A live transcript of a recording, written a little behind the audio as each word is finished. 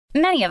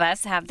Many of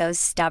us have those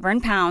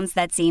stubborn pounds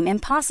that seem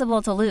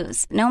impossible to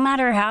lose, no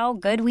matter how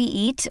good we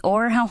eat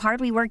or how hard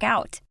we work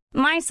out.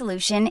 My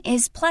solution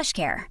is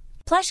PlushCare.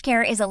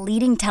 PlushCare is a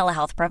leading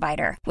telehealth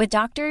provider with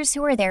doctors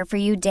who are there for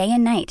you day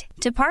and night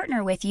to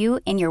partner with you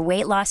in your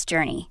weight loss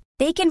journey.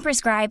 They can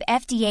prescribe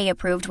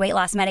FDA-approved weight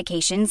loss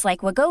medications like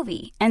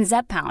Wegovy and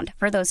Zepbound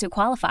for those who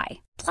qualify.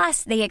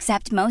 Plus, they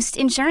accept most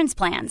insurance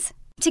plans.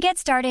 To get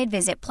started,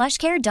 visit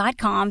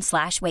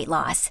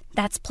plushcare.com/weightloss.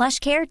 That's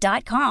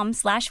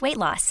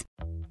plushcare.com/weightloss.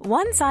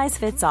 One size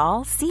fits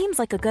all seems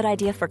like a good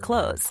idea for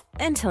clothes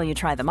until you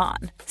try them on.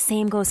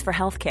 Same goes for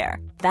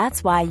healthcare.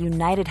 That's why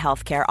United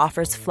Healthcare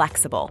offers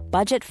flexible,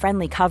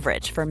 budget-friendly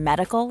coverage for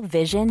medical,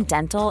 vision,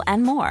 dental,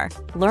 and more.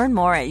 Learn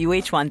more at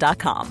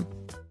uh1.com.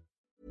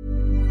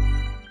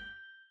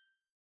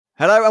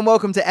 Hello and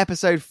welcome to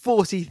episode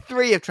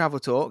 43 of Travel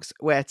Talks,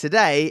 where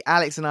today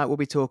Alex and I will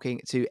be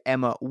talking to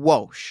Emma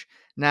Walsh.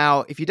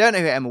 Now, if you don't know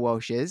who Emma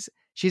Walsh is,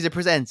 she's a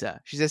presenter,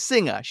 she's a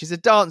singer, she's a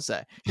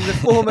dancer, she's a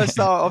former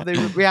star of the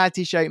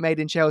reality show Made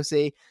in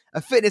Chelsea,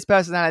 a fitness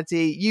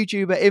personality,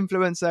 YouTuber,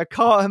 influencer,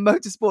 car and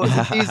motorsports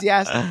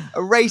enthusiast,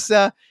 a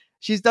racer.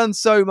 She's done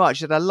so much.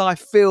 She's had a life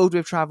filled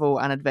with travel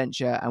and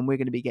adventure, and we're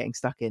going to be getting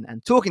stuck in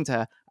and talking to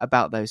her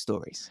about those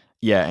stories.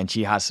 Yeah, and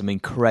she has some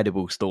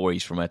incredible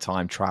stories from her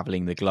time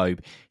traveling the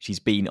globe. She's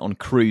been on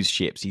cruise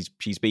ships.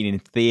 She's been in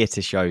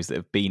theatre shows that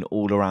have been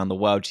all around the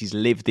world. She's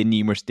lived in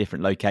numerous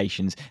different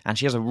locations, and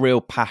she has a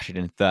real passion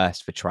and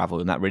thirst for travel,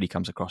 and that really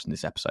comes across in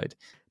this episode.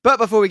 But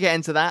before we get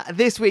into that,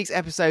 this week's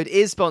episode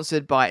is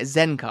sponsored by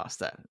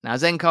Zencastr. Now,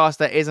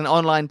 Zencastr is an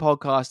online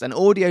podcast and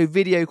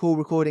audio-video call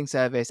recording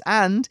service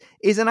and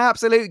is an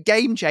absolute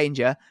game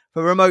changer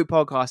for remote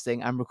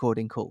podcasting and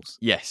recording calls.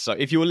 Yes, so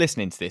if you're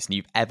listening to this and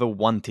you've ever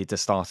wanted to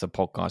start a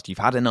podcast, you've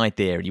had an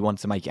idea and you want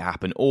to make it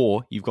happen,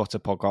 or you've got a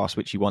podcast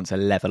which you want to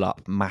level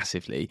up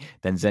massively,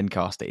 then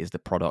Zencastr is the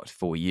product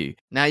for you.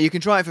 Now, you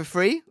can try it for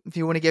free if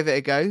you want to give it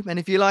a go. And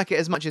if you like it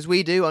as much as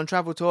we do on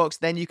Travel Talks,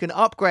 then you can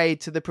upgrade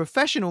to the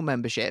professional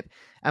membership.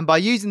 And by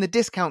using the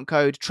discount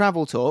code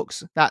Travel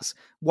Talks, that's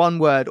one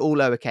word, all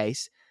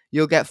lowercase,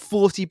 you'll get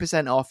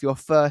 40% off your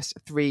first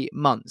 3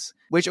 months,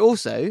 which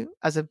also,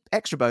 as an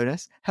extra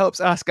bonus,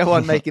 helps us go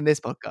on making this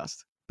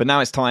podcast. But now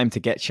it's time to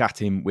get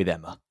chatting with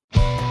Emma.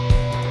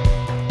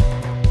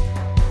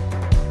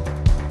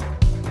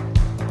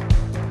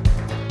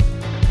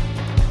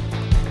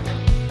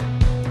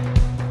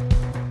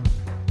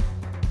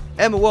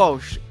 Emma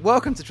Walsh,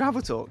 welcome to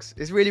Travel Talks.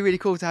 It's really, really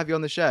cool to have you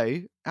on the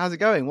show. How's it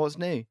going? What's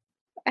new?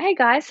 Hey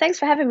guys, thanks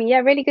for having me. Yeah,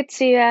 really good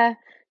to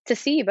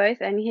see you both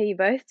and hear you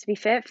both. To be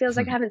fair, it feels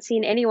like I haven't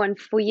seen anyone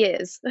for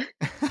years.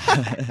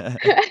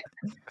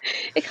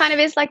 It kind of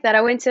is like that.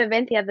 I went to an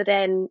event the other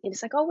day and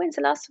it's like, oh, when's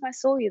the last time I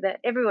saw you? That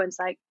everyone's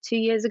like 2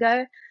 years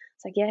ago.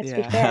 It's like, yeah, to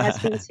be fair, it has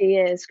been 2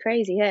 years.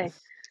 Crazy, hey?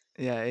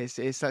 Yeah, it's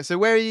like, so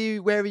where are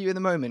you in the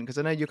moment? Because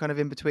I know you're kind of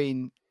in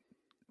between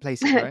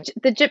places, right?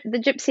 the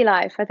gypsy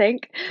life, I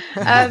think.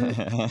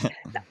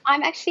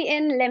 I'm actually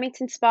in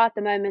Leamington Spa at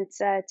the moment.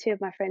 Two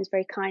of my friends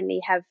very kindly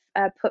have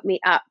put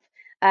me up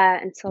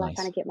until I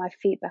kind of get my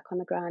feet back on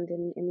the ground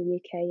in the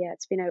UK. Yeah,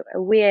 it's been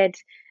a weird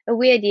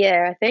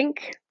year, I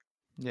think.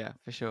 Yeah,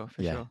 for sure.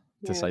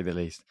 To say the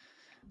least.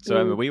 So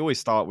Emma, we always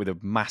start with a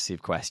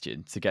massive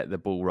question to get the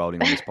ball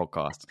rolling on this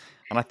podcast.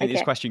 And I think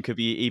this question could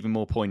be even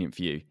more poignant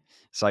for you.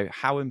 So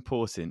how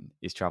important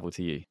is travel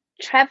to you?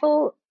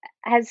 Travel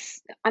I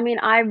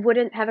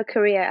wouldn't have a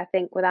career, I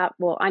think, without,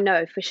 well, I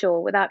know for sure,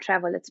 without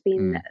travel. It's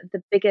been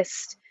the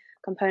biggest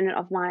component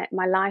of my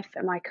life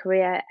and my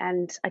career.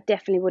 And I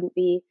definitely wouldn't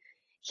be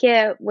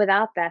here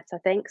without that, I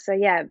think. So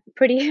yeah,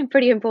 pretty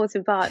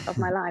important part of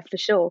my life for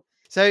sure.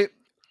 So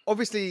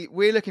obviously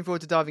we're looking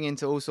forward to diving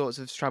into all sorts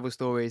of travel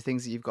stories,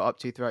 things that you've got up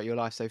to throughout your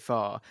life so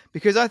far,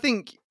 because I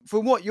think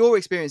from what your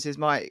experiences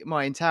might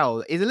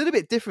entail is a little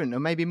bit different or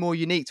maybe more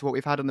unique to what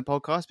we've had on the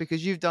podcast,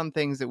 because you've done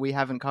things that we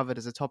haven't covered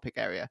as a topic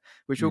area,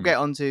 which we'll get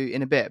onto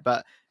in a bit.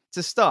 But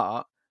to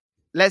start,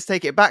 let's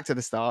take it back to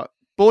the start.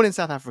 Born in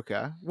South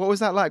Africa, what was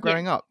that like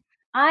growing up?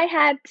 I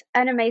had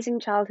an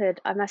amazing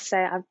childhood, I must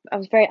say.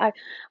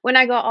 When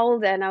I got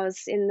older and I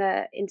was in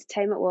the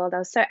entertainment world, I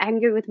was so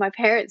angry with my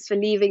parents for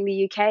leaving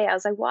the UK. I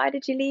was like, why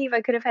did you leave?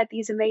 I could have had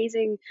these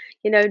amazing,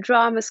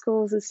 drama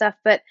schools and stuff.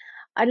 But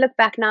I look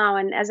back now,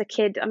 and as a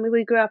kid,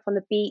 we grew up on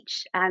the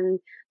beach and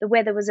the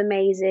weather was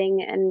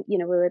amazing. And, we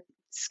were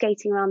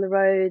skating around the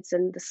roads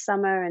and the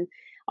summer. And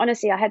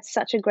honestly, I had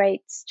such a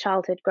great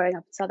childhood growing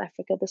up in South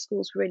Africa. The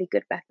schools were really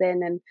good back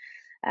then. And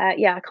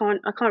I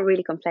can't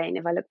really complain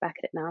if I look back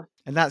at it now.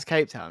 And that's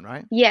Cape Town,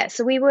 right? Yeah,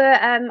 so we were,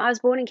 I was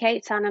born in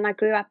Cape Town and I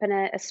grew up in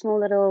a small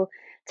little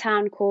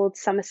town called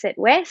Somerset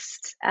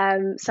West,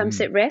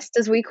 Somerset Rest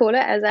as we call it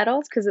as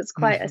adults, because it's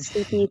quite a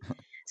sleepy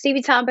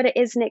town, but it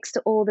is next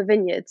to all the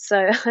vineyards.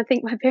 So I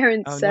think my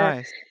parents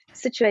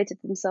situated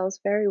themselves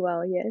very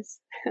well, yes.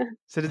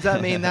 So does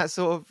that mean that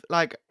sort of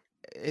like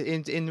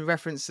in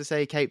reference to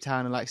say Cape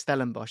Town and like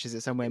Stellenbosch, is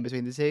it somewhere in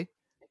between the two?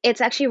 It's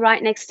actually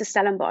right next to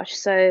Stellenbosch.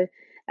 So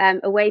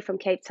away from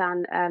Cape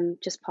Town,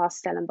 just past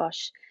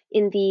Stellenbosch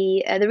in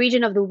the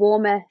region of the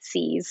warmer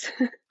seas.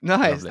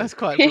 Nice. Lovely. That's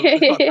quite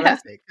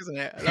poetic, isn't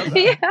it? I love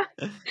that.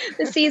 Yeah,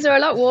 the seas are a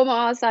lot warmer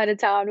our side of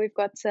town. We've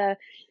got,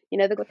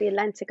 they've got the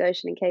Atlantic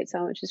Ocean in Cape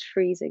Town, which is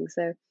freezing.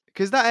 So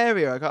Because that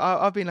area,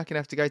 I've been lucky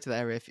enough to go to that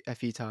area a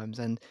few times,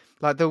 and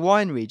like the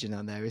wine region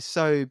down there is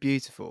so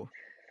beautiful.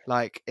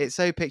 Like it's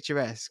so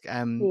picturesque.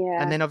 yeah,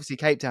 And then obviously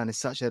Cape Town is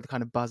such a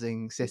kind of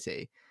buzzing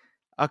city.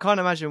 I can't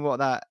imagine what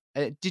that.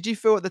 Did you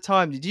feel at the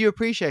time? Did you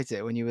appreciate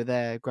it when you were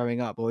there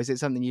growing up, or is it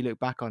something you look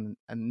back on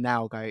and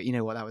now go, you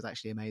know what, that was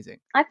actually amazing?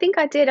 I think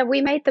I did. And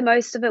we made the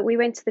most of it. We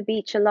went to the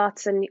beach a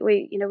lot, and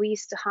we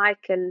used to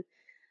hike. And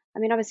I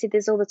mean, obviously,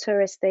 there's all the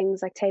tourist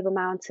things like Table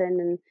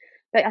Mountain,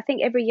 but I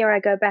think every year I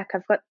go back,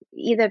 I've got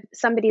either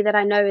somebody that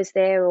I know is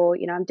there, or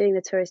I'm doing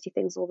the touristy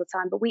things all the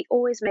time. But we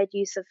always made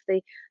use of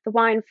the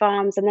wine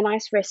farms and the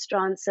nice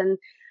restaurants.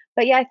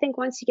 But yeah, I think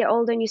once you get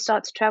older and you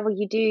start to travel,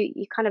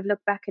 you kind of look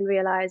back and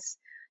realize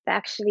that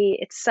actually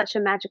it's such a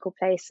magical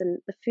place, and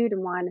the food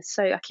and wine is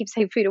so, I keep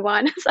saying food and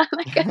wine,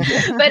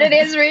 but it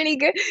is really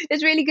good.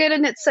 It's really good,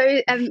 and it's so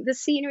the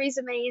scenery is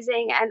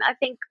amazing, and I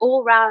think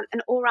all round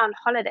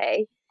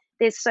holiday,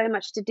 there's so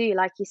much to do.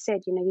 Like you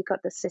said, you've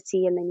got the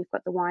city, and then you've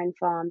got the wine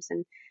farms,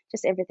 and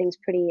just everything's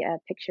pretty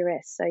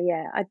picturesque. So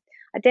yeah,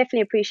 I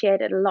definitely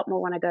appreciate it a lot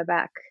more when I go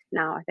back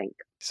now, I think.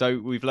 So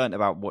we've learned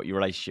about what your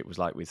relationship was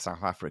like with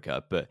South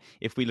Africa, but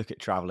if we look at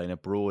travel in a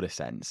broader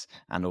sense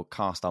and or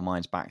cast our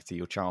minds back to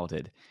your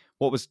childhood,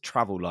 what was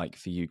travel like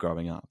for you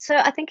growing up? So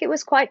I think it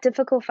was quite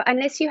difficult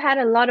unless you had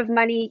a lot of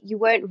money, you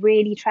weren't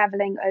really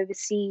traveling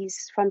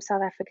overseas from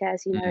South Africa.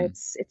 As you know,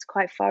 it's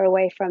quite far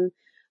away from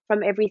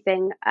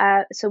everything.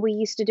 So we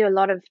used to do a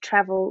lot of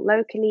travel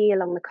locally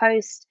along the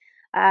coast.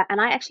 And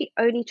I actually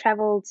only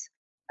traveled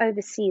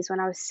overseas when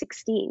I was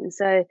 16.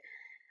 So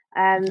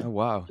Oh,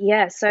 wow.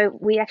 yeah, so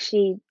we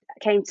actually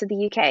came to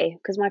the UK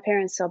because my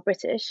parents are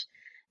British.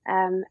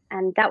 And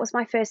that was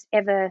my first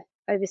ever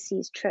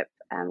overseas trip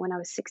when I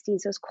was 16.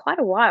 So it was quite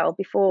a while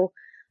before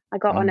I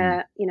got on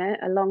a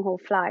long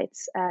haul flight.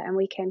 And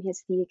we came here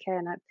to the UK,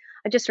 and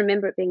I just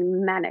remember it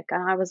being manic.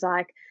 And I was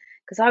like,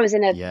 because I was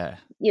in Yeah.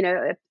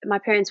 my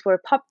parents were a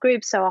pop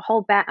group, so our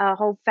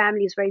whole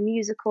family was very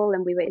musical,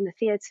 and we were in the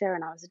theatre,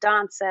 and I was a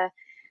dancer.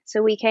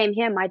 So we came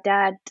here. My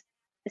dad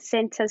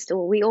sent us,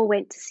 or we all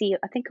went to see,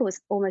 I think it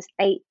was almost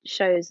 8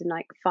 shows in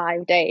like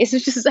 5 days,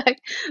 which is like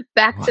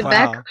back to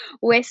back Wow.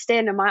 West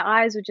End, and my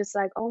eyes were just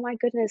like, oh my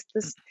goodness,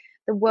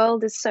 the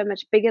world is so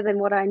much bigger than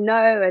what I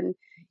know. And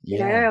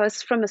I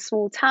was from a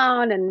small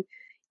town, and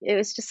it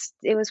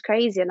was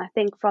crazy. And I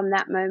think from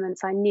that moment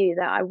I knew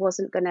that I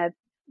wasn't going to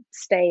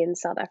stay in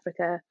South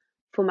Africa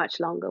for much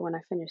longer when I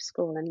finished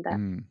school, and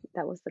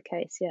that was the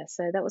case. Yeah,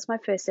 so that was my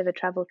first ever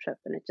travel trip,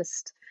 and it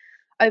just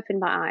opened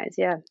my eyes.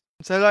 Yeah.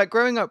 So, like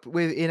growing up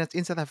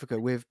in South Africa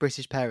with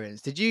British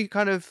parents, did you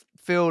kind of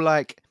feel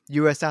like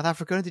you were South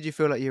African, or did you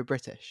feel like you were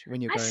British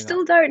when you were I growing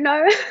still up? don't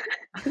know.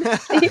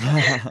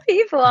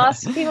 People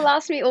ask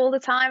me all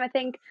the time. I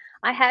think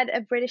I had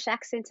a British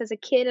accent as a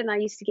kid, and I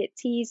used to get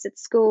teased at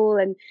school.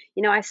 And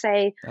I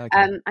say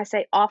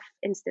off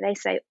instead. They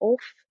say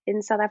off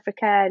in South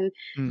Africa, and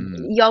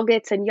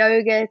yogurt and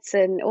yogurts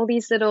and all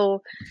these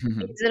little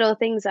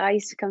things that I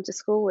used to come to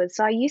school with.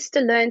 So I used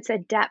to learn to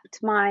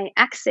adapt my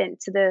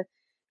accent to the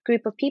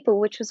group of people,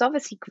 which was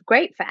obviously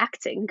great for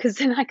acting, because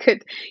then I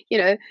could,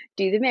 do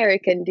the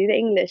American, do the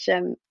English.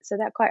 So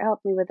that quite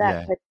helped me with that.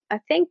 Yeah. But I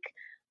think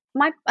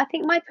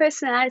my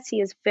personality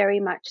is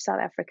very much South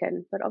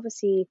African, but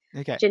obviously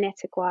Okay.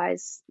 genetic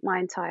wise, my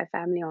entire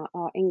family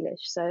are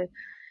English. So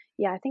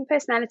yeah, I think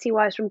personality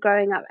wise, from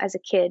growing up as a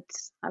kid,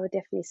 I would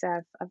definitely say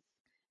I've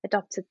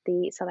adopted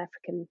the South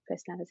African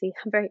personality.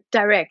 I'm very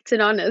direct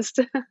and honest.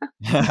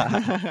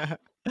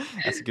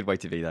 That's a good way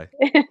to be, though.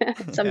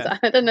 Sometimes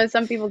I don't know.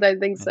 Some people don't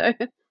think so.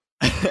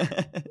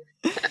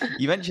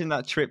 You mentioned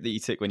that trip that you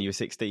took when you were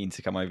 16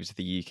 to come over to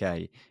the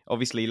UK.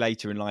 Obviously,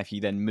 later in life,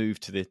 you then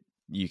moved to the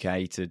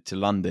UK to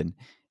London.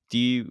 Do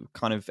you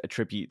kind of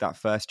attribute that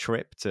first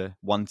trip to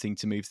wanting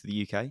to move to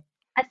the UK?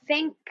 I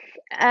think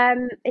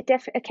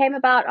it came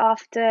about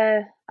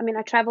after. I mean,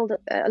 I travelled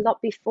a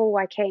lot before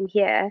I came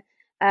here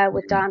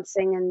with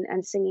dancing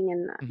and singing.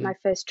 And my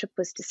first trip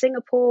was to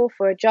Singapore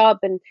for a job,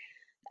 and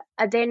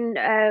I then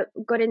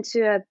got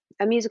into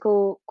a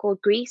musical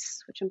called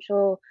Grease, which I'm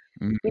sure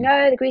you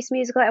know, the Grease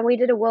musical, and we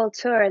did a world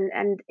tour,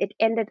 and it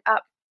ended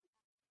up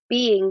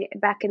being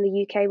back in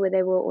the UK where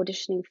they were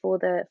auditioning for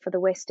the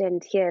West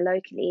End here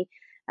locally,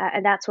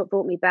 and that's what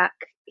brought me back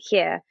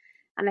here.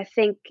 And I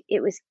think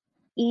it was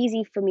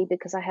easy for me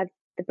because I had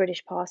the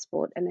British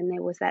passport, and then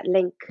there was that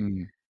link.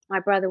 My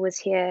brother was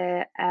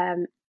here,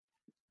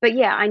 but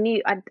yeah, I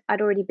knew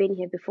I'd already been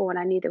here before, and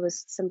I knew there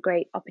was some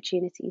great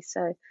opportunities.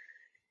 So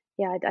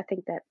yeah, I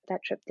think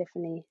that trip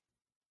definitely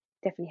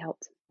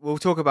helped. We'll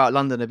talk about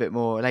London a bit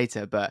more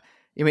later, but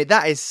I mean,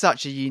 that is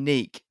such a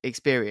unique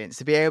experience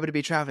to be able to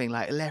be traveling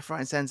like left, right,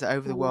 and centre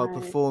over the world,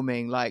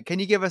 performing. Like, can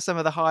you give us some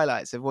of the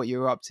highlights of what you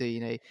were up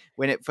to,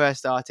 when it first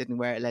started and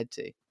where it led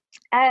to?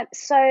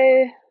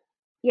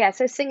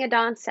 So singer,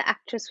 dancer,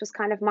 actress was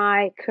kind of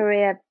my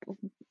career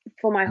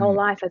for my whole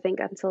life, I think,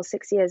 until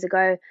 6 years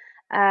ago.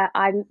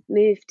 I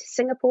moved to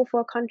Singapore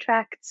for a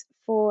contract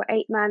for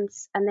 8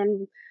 months, and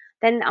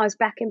then I was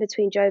back in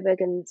between Joburg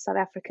and South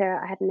Africa.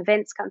 I had an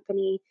events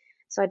company,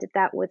 so I did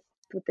that with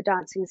the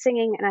dancing and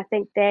singing, and I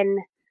think then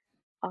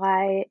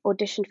I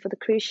auditioned for the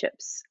cruise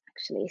ships,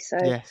 actually. So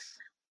Yes.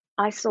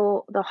 I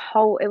saw the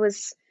whole. It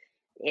was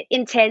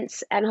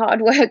intense and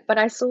hard work, but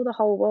I saw the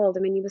whole world.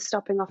 I mean, you were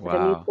stopping off at a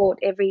new Wow. port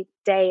every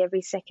day,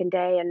 every second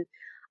day, and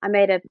I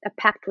made a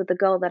pact with the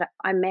girl that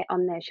I met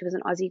on there. She was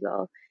an Aussie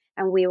girl,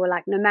 and we were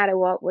like, no matter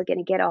what, we're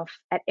going to get off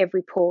at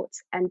every port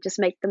and just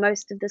make the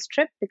most of this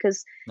trip,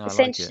 because No, I like it.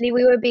 essentially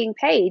we were being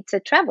paid to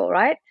travel,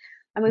 right?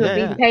 And we were Yeah,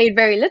 being yeah. paid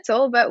very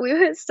little, but we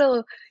were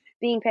still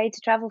being paid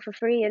to travel for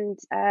free. And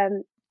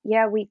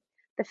yeah,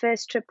 the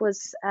first trip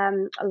was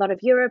a lot of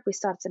Europe. We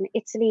started in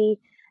Italy,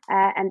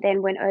 and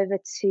then went over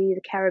to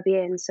the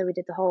Caribbean. So we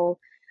did the whole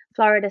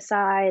Florida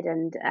side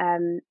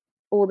and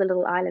all the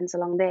little islands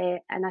along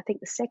there. And I think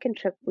the second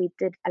trip we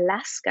did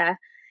Alaska,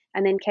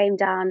 and then came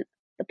down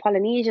the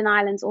Polynesian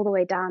islands all the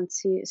way down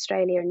to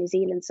Australia and New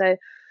Zealand. So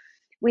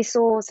we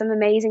saw some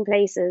amazing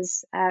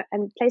places,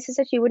 and places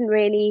that you wouldn't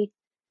really,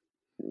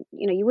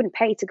 you wouldn't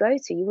pay to go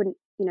to. You wouldn't,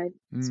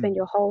 spend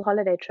your whole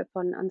holiday trip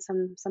on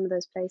some of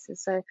those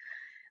places. So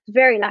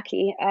very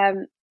lucky.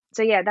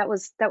 So yeah, that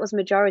was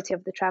majority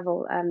of the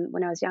travel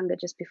when I was younger,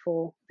 just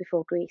before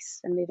Greece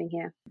and moving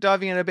here.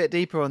 Diving in a bit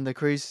deeper on the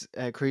cruise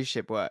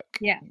ship work.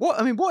 Yeah.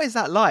 What is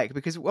that like?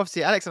 Because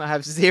obviously Alex and I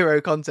have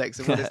zero context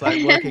of what it's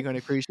like working on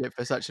a cruise ship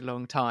for such a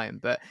long time.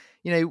 But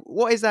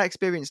what is that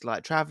experience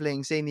like,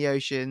 traveling, seeing the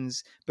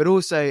oceans, but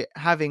also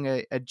having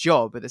a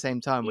job at the same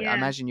time? I Yeah.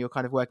 imagine you're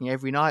kind of working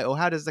every night, or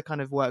how does the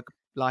kind of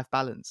work-life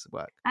balance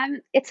work?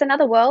 It's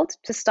another world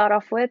to start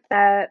off with.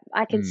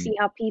 I can see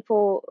how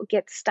people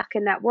get stuck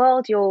in that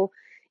world. You're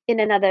in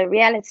another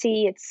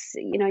reality. It's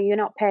you're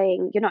not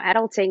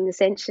adulting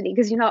essentially,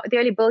 because the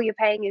only bill you're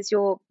paying is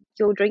your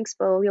drinks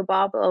bill, your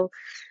bar bill.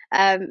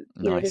 Nice.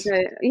 There's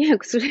no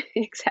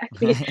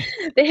exactly.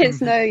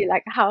 There's no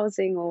like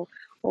housing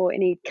or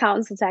any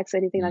council tax or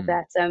anything like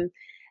that.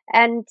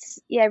 And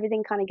yeah,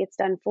 everything kind of gets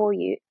done for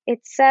you.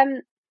 It's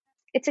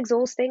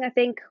exhausting. I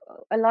think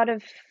a lot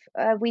of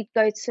we'd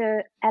go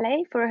to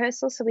LA for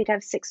rehearsals, so we'd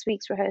have 6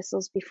 weeks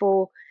rehearsals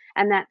before,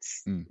 and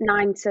that's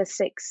 9 to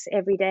 6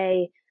 every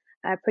day.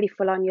 Pretty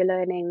full on. You're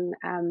learning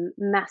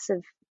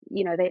massive,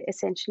 they're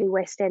essentially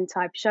West End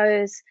type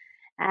shows,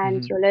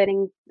 and you're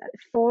learning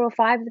 4 or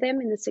 5 of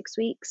them in the 6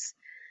 weeks.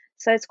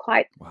 So it's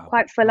quite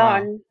full Wow.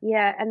 on,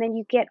 yeah. And then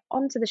you get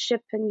onto the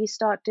ship and you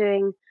start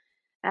doing,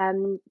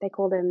 they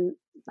call them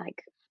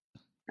like,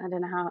 I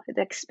don't know how,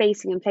 like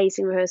spacing and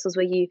placing rehearsals,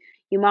 where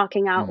you're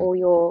marking out all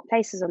your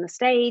places on the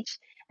stage,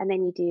 and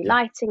then you do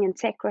lighting and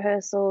tech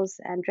rehearsals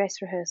and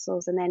dress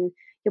rehearsals, and then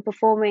you're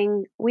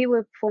performing. We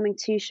were performing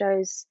 2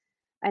 shows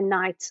a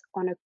night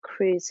on a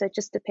cruise, so it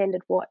just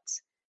depended what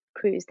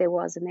cruise there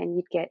was, and then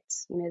you'd get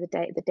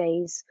the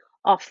days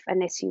off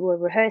unless you were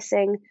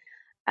rehearsing,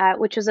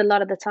 which was a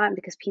lot of the time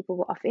because people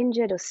were off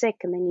injured or sick,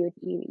 and then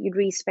you'd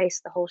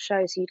respace the whole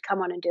show, so you'd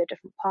come on and do a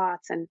different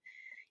part. And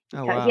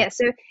Oh, wow. yeah,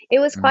 so it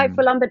was quite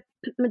full on, but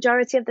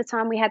majority of the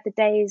time we had the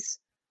days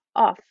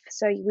off,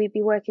 so we'd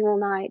be working all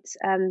night.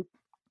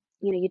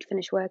 You'd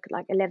finish work at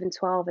like 11,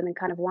 12, and then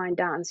kind of wind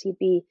down, so you'd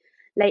be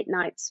late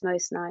nights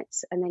most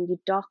nights, and then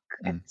you'd dock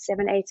at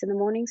 7, 8 in the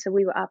morning, so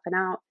we were up and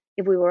out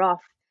if we were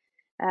off,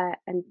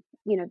 and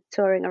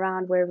touring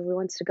around wherever we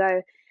wanted to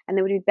go, and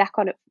then we'd be back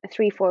on at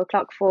 3, 4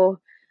 o'clock for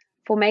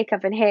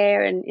makeup and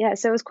hair. And yeah,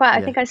 so it was quite,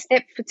 I think I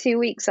slept for 2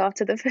 weeks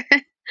after the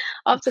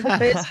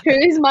first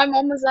cruise. My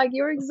mom was like,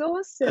 "You're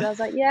exhausted." I was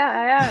like, "Yeah,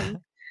 I am."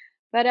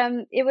 But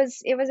it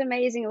was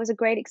amazing. It was a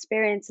great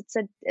experience. It's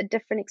a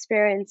different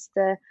experience.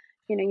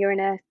 You're in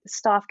a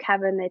staff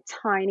cabin. They're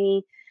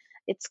tiny.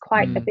 It's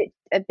quite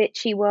a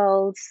bitchy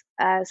world.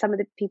 Some of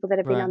the people that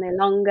have been on there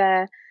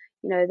longer,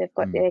 they've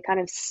got their kind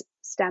of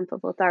stamp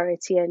of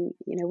authority, and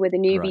we're the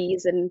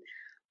newbies, and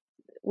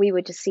we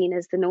were just seen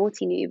as the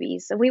naughty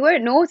newbies. So we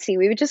weren't naughty.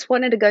 We just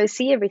wanted to go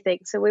see everything.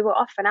 So we were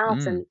off and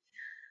out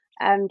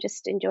and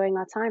just enjoying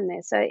our time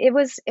there. So it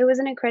was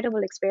an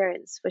incredible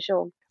experience for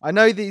sure. I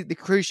know the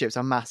cruise ships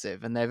are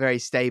massive and they're very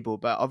stable,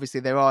 but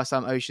obviously there are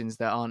some oceans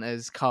that aren't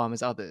as calm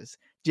as others.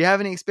 Do you have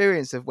any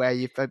experience of where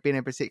you've been in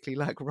a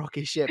particularly like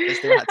rocky ship that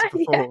still had to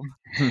perform?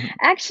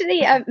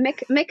 Actually,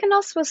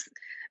 Mykonos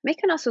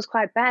was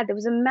quite bad. There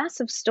was a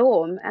massive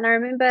storm, and I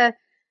remember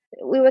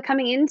we were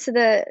coming into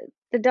the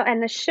dock,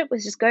 and the ship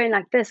was just going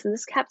like this, and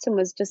this captain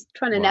was just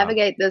trying to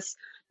navigate this,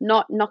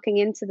 not knocking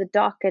into the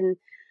dock. And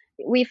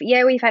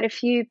we've had a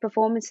few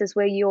performances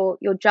where you're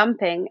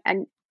jumping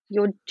and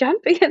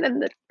then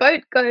the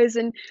boat goes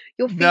and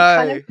your feet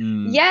kind of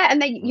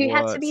and then you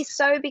had to be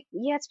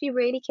you had to be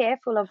really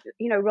careful of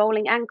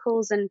rolling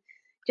ankles, and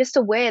just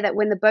aware that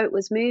when the boat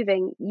was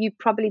moving you'd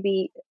probably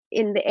be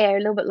in the air a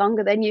little bit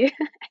longer than you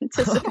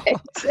anticipated.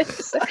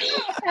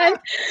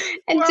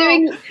 And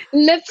doing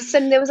lifts,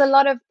 and there was a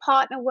lot of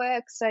partner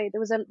work. So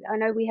I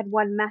know we had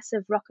one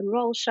massive rock and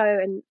roll show,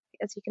 and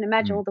as you can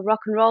imagine, all the rock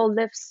and roll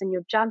lifts, and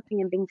you're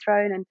jumping and being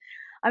thrown. And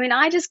I mean,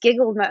 I just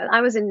giggled.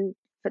 I was in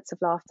fits of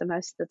laughter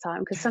most of the time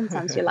because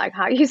sometimes you're like,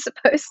 how are you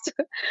supposed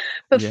to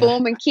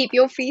perform and keep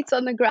your feet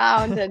on the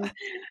ground and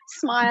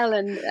smile?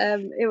 And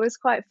it was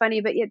quite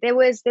funny. But yeah, there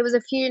was a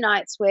few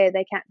nights where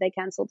they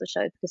cancelled the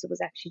show because it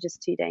was actually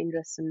just too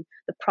dangerous and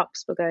the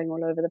props were going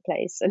all over the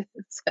place. And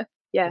so,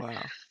 yeah,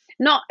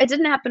 Wow. it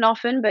didn't happen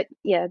often, but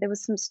yeah, there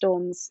was some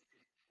storms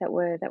that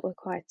were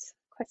quite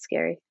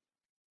scary.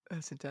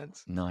 That's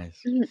intense.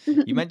 Nice.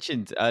 You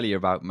mentioned earlier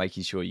about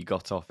making sure you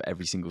got off at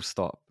every single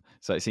stop.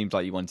 So it seems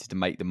like you wanted to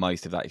make the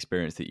most of that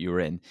experience that you were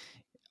in.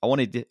 I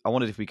wondered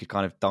if we could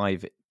kind of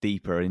dive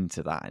deeper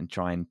into that and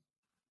try and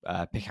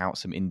pick out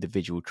some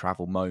individual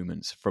travel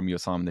moments from your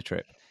time on the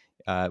trip.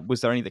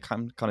 Was there any that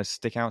kind of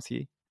stick out to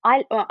you?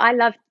 I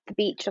loved the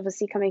beach,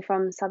 obviously coming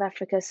from South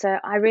Africa, so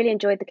I really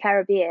enjoyed the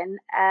Caribbean.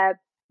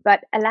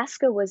 But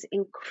Alaska was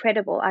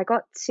incredible. I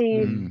got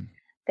to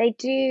they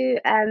do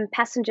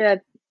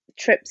passenger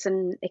trips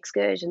and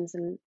excursions,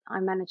 and I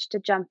managed to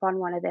jump on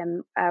one of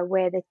them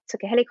where they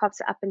took a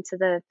helicopter up into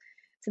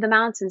the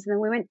mountains, and then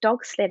we went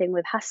dog sledding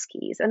with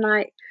huskies, and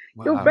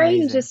your Wow, brain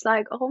amazing. just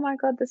like, oh my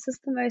god, this is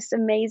the most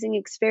amazing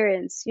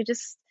experience.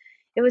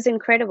 It was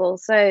incredible.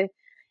 So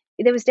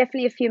there was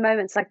definitely a few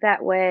moments like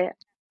that where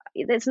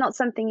it's not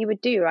something you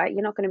would do, right?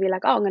 You're not going to be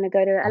like, oh, I'm going to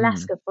go to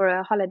Alaska for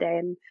a holiday,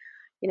 and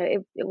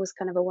it was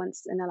kind of a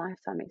once in a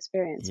lifetime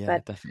experience. Yeah,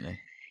 But definitely.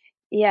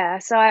 yeah,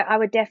 so I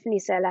would definitely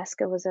say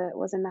Alaska was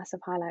a massive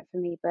highlight for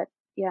me. But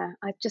yeah,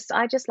 I just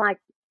like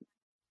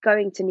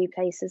going to new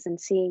places and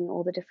seeing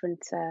all the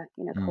different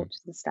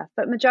cultures and stuff.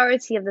 But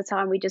majority of the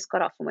time we just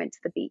got off and went to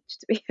the beach,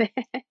 to be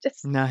fair.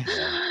 Just Nice.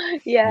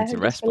 yeah, Need to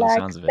just rest by the relax.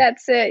 sounds of it.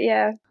 That's it.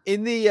 Yeah.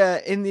 In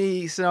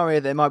the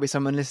scenario, there might be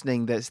someone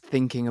listening that's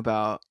thinking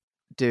about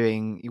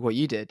doing what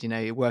you did,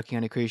 working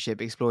on a cruise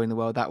ship, exploring the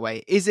world that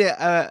way. Is it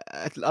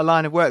a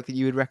line of work that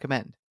you would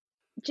recommend?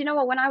 Do you know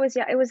what? When I was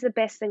young, it was the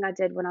best thing I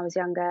did when I was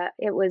younger.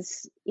 It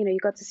was, you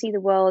got to see the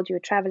world, you were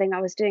traveling.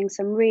 I was doing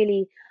some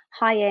really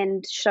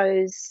high-end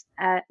shows.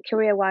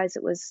 Career-wise,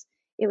 it was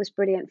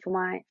brilliant for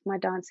my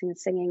dancing and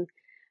singing.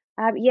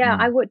 Yeah,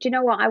 I would. Do you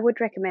know what? I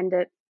would recommend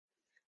it.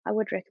 I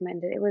would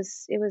recommend it. It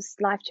was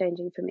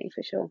life-changing for me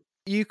for sure.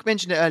 You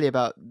mentioned it earlier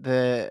about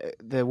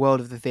the world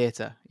of the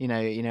theatre,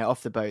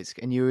 off the boats,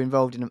 and you were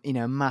involved in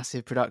a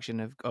massive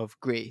production of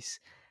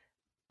Grease.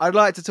 I'd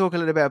like to talk a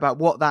little bit about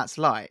what that's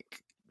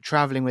like,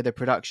 traveling with a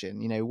production,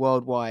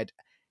 worldwide,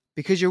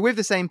 because you're with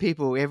the same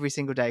people every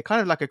single day,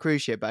 kind of like a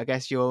cruise ship, but I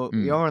guess you're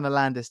on the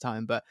land this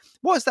time. But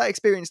what's that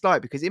experience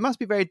like? Because it must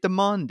be very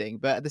demanding,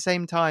 but at the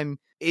same time,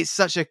 it's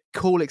such a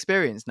cool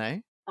experience,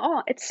 no?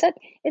 Oh, it's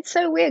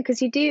so weird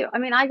because you do. I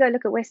mean, I go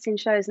look at West End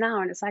shows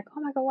now, and it's like,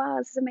 oh my god, wow,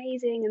 this is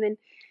amazing. And then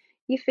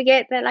you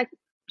forget that like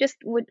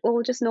we're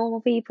all just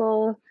normal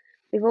people.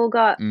 We've all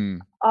got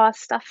our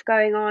stuff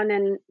going on,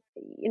 and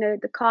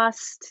the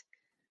cast.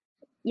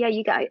 Yeah,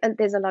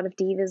 there's a lot of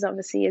divas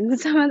obviously in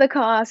some of the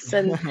casts,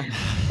 and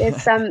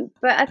there's some.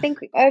 But I think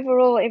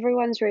overall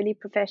everyone's really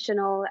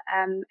professional,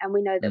 and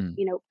we know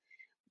that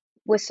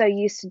we're so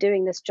used to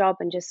doing this job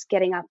and just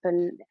getting up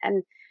and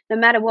no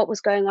matter what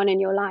was going on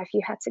in your life,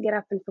 you had to get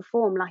up and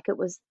perform like it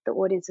was the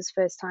audience's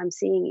first time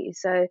seeing you.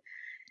 So,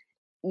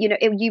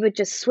 you would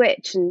just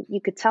switch and you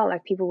could tell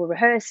like people were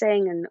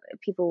rehearsing and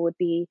people would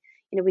be,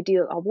 we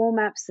do our warm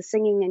ups, the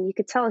singing, and you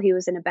could tell who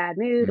was in a bad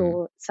mood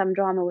or some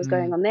drama was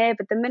going on there.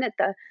 But the minute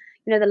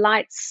the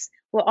lights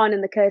were on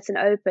and the curtain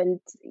opened,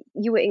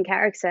 you were in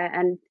character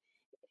and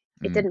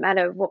it didn't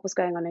matter what was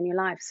going on in your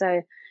life.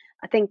 So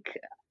I think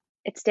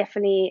it's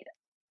definitely,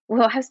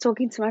 well, I was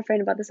talking to my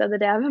friend about this other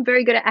day. I'm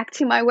very good at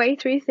acting my way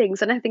through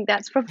things, and I think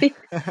that's probably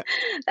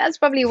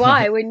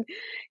why when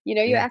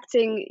you're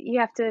acting, you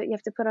have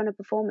to put on a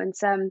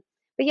performance. But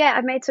yeah,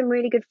 I've made some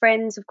really good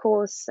friends. Of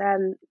course,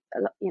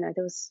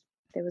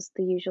 there was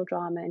the usual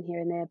drama in here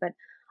and there, but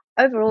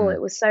overall,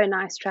 it was so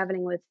nice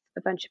traveling with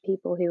a bunch of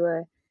people who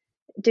were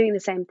doing the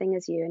same thing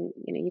as you,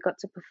 and you got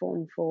to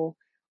perform for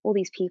all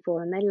these people,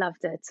 and they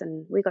loved it,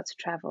 and we got to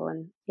travel,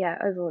 and yeah,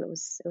 overall, it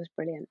was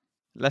brilliant.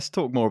 Let's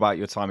talk more about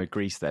your time at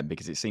Greece then,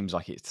 because it seems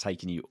like it's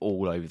taken you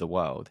all over the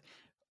world.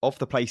 Of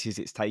the places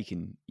it's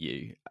taken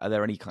you, are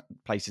there any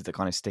places that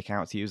kind of stick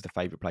out to you as the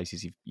favourite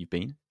places you've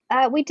been?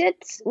 We did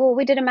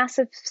a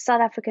massive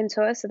South African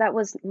tour, so that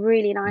was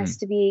really nice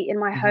to be in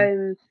my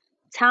home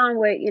town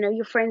where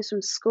your friends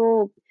from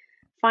school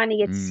finally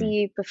get to see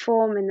you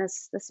perform in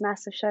this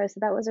massive show.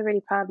 So that was a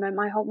really proud moment.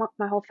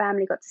 My whole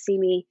family got to see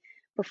me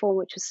perform,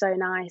 which was so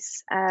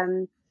nice.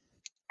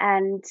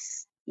 And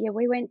yeah,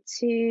 we went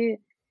to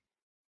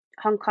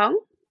Hong Kong.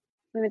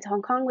 We went to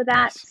Hong Kong with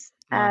that. Nice.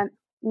 Wow.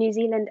 New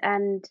Zealand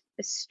and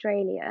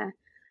Australia.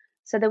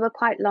 So there were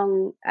quite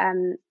long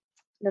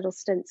little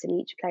stints in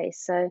each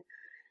place. So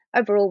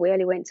overall, we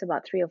only went to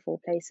about 3 or 4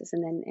 places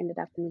and then ended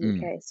up in the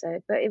UK. So,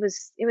 but it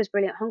was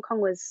brilliant. Hong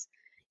Kong was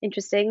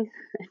interesting.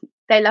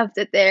 They loved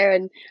it there,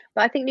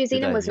 but I think New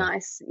Zealand was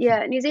nice.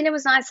 Yeah, New Zealand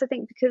was nice. I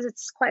think because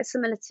it's quite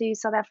similar to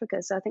South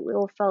Africa, so I think we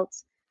all felt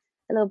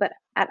a little bit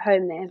at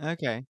home there.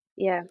 Okay.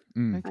 Yeah,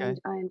 Okay.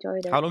 I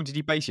enjoyed it. How long did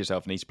you base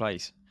yourself in each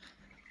place?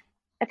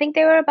 I think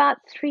they were about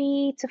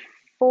 3 to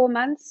 4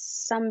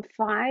 months, some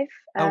 5.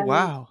 Oh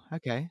wow.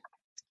 Okay.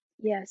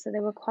 Yeah, so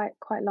they were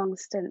quite long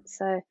stints.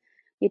 So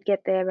you'd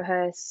get there,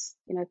 rehearse,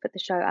 put the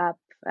show up,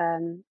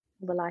 all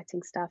the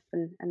lighting stuff,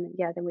 and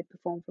yeah, then we'd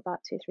perform for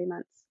about 2-3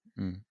 months.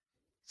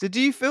 So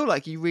do you feel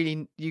like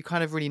you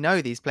kind of really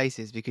know these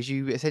places because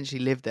you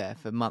essentially lived there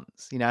for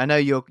months? I know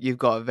you've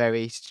got a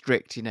very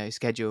strict,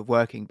 schedule of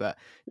working, but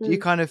do you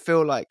kind of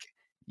feel like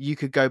you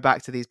could go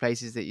back to these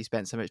places that you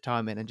spent so much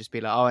time in and just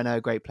be like, oh, I know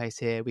a great place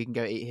here. We can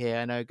go eat here.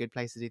 I know a good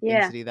place to do things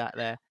Yeah. to do that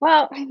there.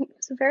 Well,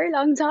 it's a very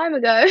long time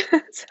ago,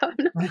 so I'm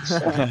not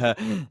sure.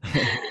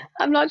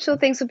 I'm not sure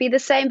things would be the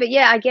same, but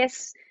yeah, I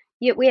guess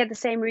we had the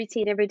same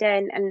routine every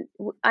day, and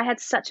I had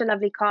such a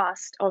lovely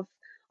cast of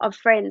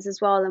friends as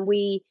well, and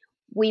we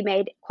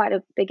made quite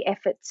a big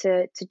effort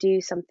to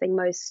do something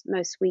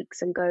most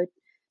weeks and go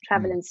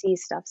travel and see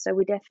stuff. So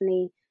we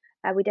definitely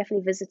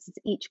visited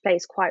each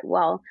place quite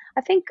well.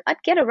 I think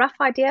I'd get a rough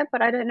idea,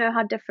 but I don't know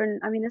how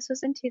different. I mean, this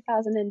was in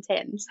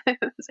 2010, so it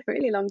was a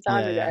really long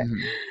time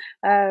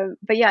ago.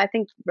 But yeah, I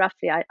think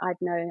roughly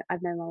I'd know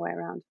my way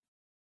around.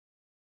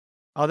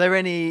 Are there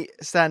any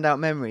standout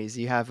memories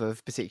you have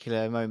of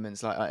particular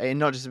moments, like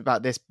not just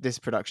about this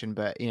production,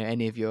 but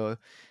any of your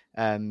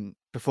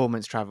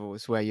performance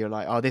travels where you're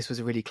like, oh, this was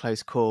a really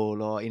close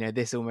call, or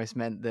this almost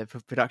meant the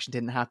production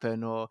didn't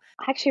happen? Or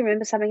I actually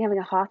remember having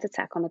a heart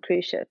attack on the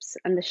cruise ships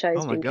and the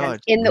show's being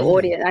cancelled in really? the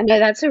audience. I know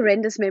that's a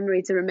horrendous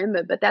memory to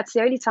remember, but that's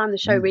the only time the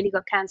show really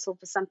got cancelled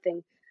for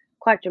something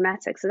quite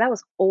dramatic. So that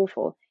was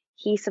awful.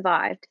 He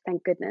survived,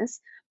 thank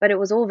goodness, but it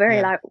was all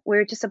very like we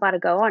were just about to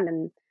go on,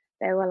 and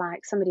they were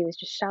like, somebody was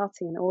just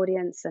shouting in the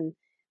audience, and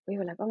we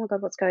were like, oh my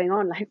God, what's going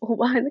on? Like all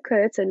behind the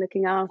curtain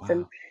looking out.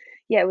 And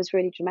yeah, it was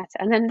really dramatic.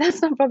 And then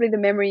that's not probably the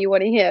memory you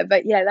want to hear,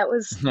 but yeah, that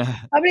was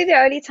probably the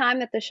only time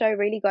that the show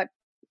really got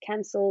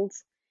cancelled.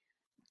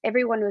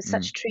 Everyone was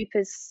such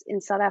troopers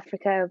in South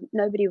Africa.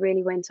 Nobody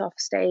really went off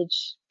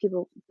stage.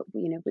 People,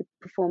 we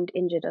performed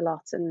injured a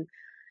lot, and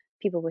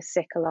people were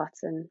sick a lot.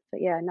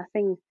 But yeah,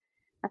 nothing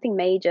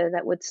major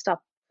that would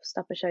stop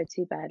a show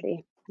too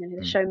badly.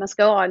 The show must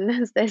go on,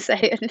 as they say.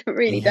 It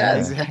really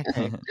does.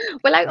 Exactly.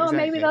 We're like, oh,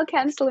 maybe they'll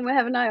cancel and we'll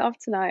have a night off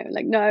tonight. We're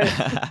like, no.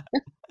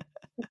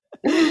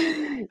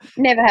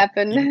 Never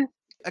happened.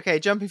 Okay,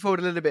 jumping forward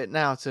a little bit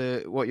now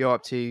to what you're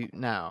up to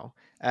now.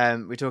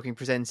 We're talking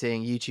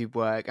presenting, YouTube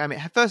work. I mean,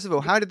 first of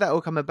all, how did that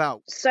all come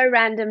about? So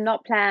random,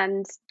 not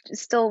planned.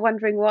 Still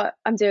wondering what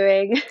I'm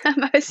doing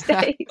most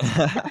days.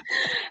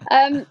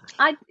 I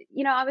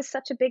was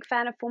such a big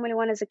fan of Formula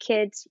One as a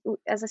kid.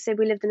 As I said,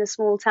 we lived in a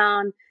small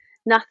town.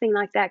 Nothing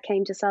like that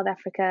came to South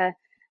Africa.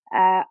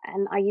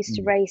 And I used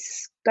to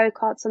race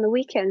go-karts on the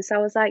weekends. So I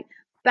was like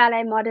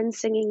ballet modern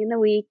singing in the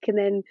week, and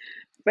then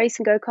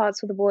racing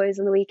go-karts with the boys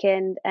on the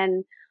weekend.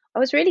 And I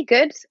was really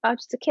good. I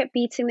just kept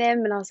beating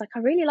them, and I was like, I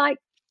really like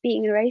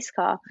being in a race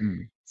car.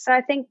 So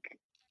I think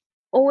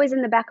always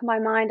in the back of my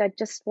mind, I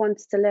just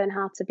wanted to learn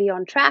how to be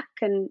on track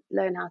and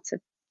learn how to,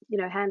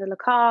 handle a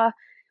car,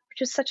 which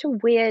was such a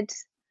weird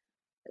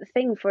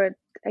thing for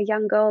a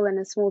young girl in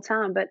a small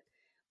town. But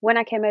when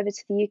I came over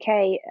to the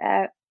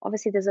UK,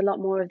 obviously there's a lot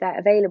more of that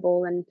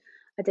available, and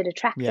I did a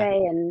track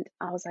day, and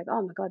I was like,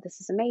 oh my God,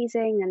 this is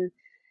amazing. And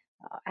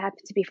I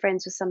happened to be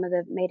friends with some of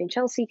the Made in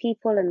Chelsea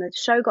people, and the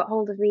show got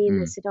hold of me and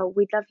they said, oh,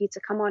 we'd love you to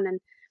come on and,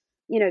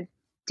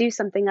 do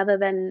something other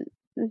than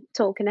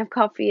talk and have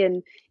coffee, and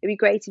it'd be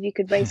great if you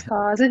could race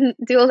cars and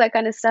do all that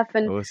kind of stuff.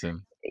 And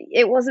awesome.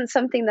 It wasn't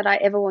something that I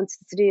ever wanted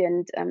to do,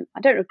 and I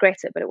don't regret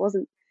it, but it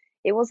wasn't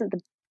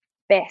the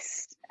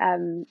best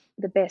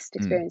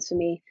experience for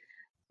me.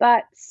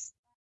 But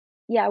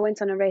yeah, I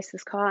went on a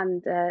raceless car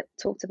and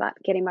talked about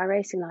getting my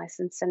racing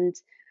license, and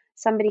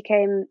somebody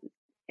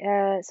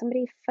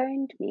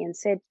phoned me and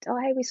said, oh,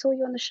 hey, we saw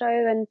you on the show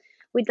and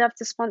we'd love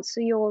to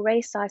sponsor your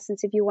race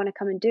license if you want to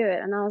come and do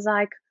it. And I was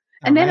like,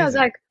 then I was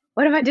like,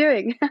 what am I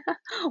doing?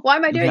 Why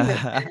am I doing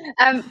this?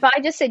 But I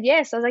just said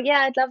yes. I was like,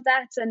 yeah, I'd love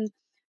that. And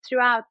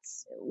throughout,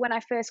 when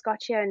I first got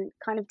here and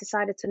kind of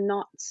decided to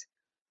not,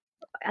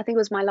 I think it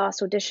was my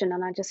last audition,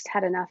 and I just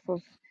had enough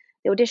of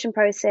the audition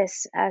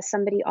process.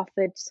 Somebody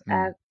offered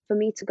for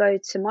me to go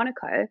to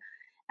Monaco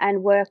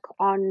and work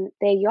on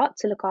their yacht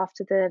to look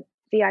after the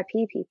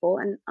VIP people.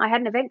 And I had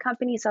an event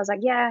company, so I was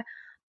like, yeah,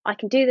 I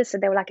can do this.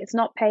 And they were like, it's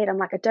not paid. I'm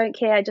like, I don't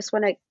care. I just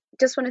want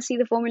to see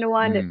the Formula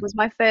One. It was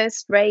my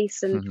first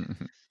race, and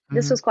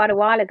this was quite a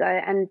while ago.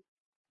 And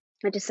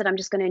I just said, I'm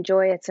just going to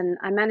enjoy it. And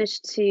I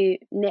managed to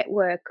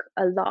network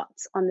a lot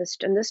on this.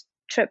 And this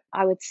trip,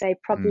 I would say,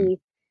 probably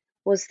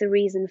was the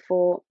reason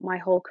for my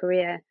whole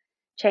career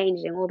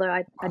changing. Although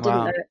I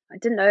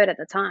didn't know it at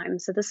the time.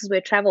 So this is where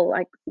travel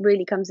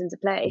really comes into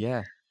play.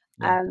 Yeah.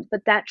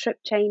 But that trip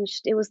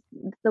changed. It was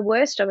the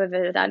worst job I've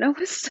ever done.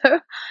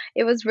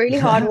 It was really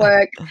hard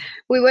work.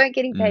 We weren't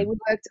getting paid. We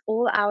worked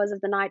all hours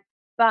of the night,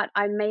 but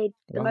I made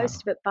the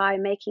most of it by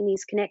making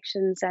these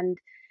connections. And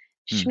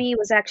Shmi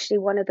was actually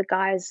one of the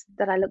guys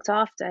that I looked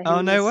after.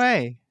 Oh, no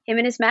way. Him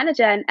and his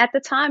manager. And at the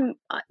time,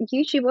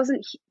 YouTube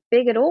wasn't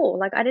big at all.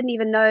 Like, I didn't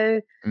even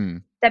know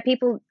that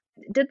people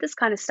did this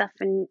kind of stuff.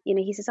 And,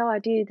 he says, oh, I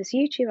do this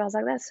YouTube. I was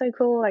like, that's so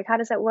cool. Like, how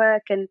does that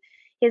work? And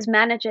his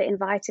manager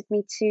invited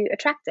me to a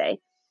track day,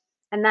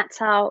 and that's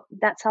how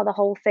the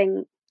whole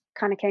thing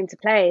kind of came to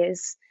play.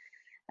 Is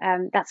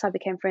that's how I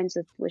became friends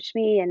with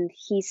Shmi, and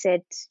he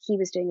said he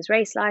was doing his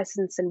race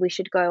license and we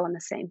should go on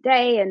the same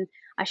day and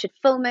I should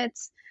film it.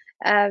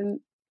 And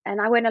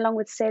I went along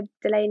with Seb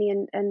Delaney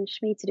and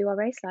Shmi to do our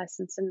race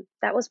license, and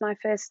that was my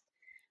first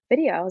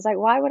video. I was like,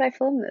 why would I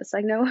film this?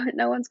 Like, no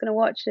one's going to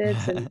watch it.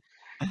 And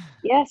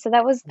yeah, so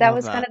that was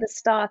kind of the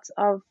start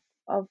of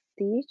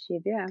the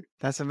YouTube. Yeah,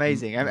 that's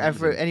amazing. And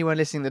for anyone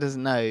listening that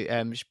doesn't know,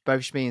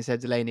 both Shmi and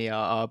Seb Delaney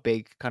are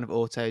big kind of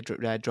auto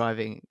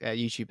driving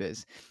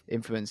YouTubers,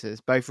 influencers,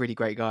 both really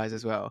great guys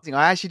as well.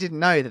 I actually didn't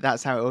know that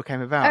that's how it all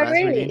came about. Oh,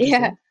 that's really?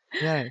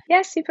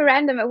 Yeah, super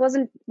random. It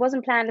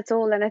wasn't planned at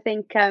all. And I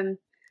think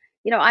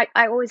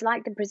I always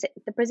like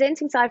the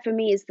presenting side. For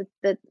me is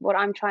the what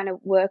I'm trying to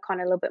work on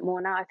a little bit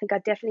more now. I think I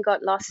definitely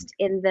got lost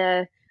in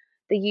the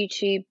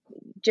YouTube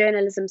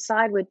journalism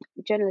side, where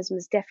journalism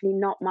is definitely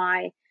not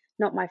my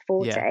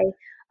forte.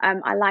 Yeah.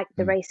 I like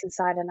the racing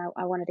side, and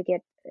I wanted to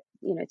get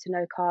to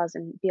know cars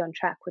and be on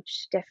track,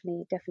 which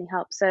definitely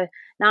helps. So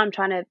now I'm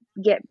trying to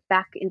get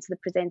back into the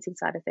presenting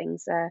side of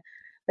things.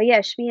 But yeah,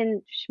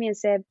 Shmi and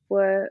Seb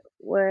were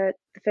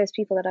the first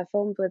people that I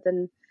filmed with,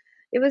 and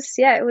it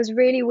was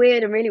really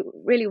weird and really,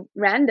 really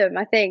random.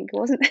 I think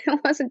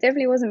it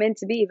definitely wasn't meant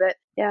to be, but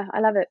yeah, I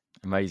love it.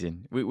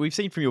 Amazing. We've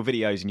seen from your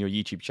videos and your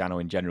YouTube channel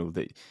in general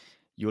that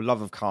your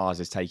love of cars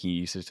is taking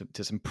you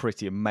to some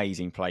pretty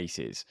amazing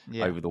places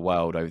over the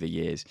world over the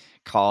years.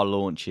 Car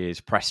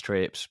launches, press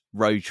trips,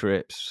 road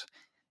trips.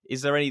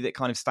 Is there any that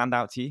kind of stand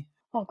out to you?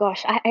 Oh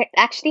gosh, I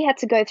actually had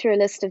to go through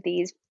a list of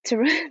these to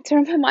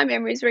remember. My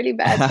memory is really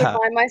bad to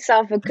remind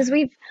myself, because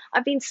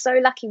I've been so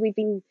lucky.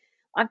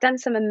 I've done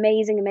some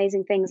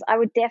amazing things. I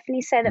would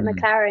definitely say that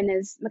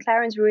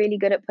McLaren's really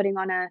good at putting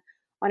on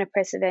a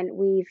press event.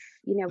 We've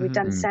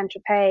done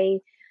Saint-Tropez.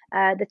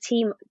 The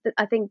team,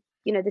 I think,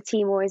 the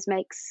team always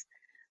makes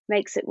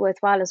it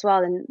worthwhile as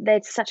well. And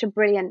they're such a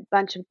brilliant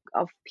bunch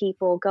of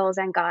people, girls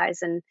and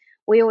guys, and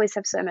we always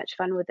have so much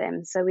fun with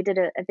them. So we did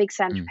a big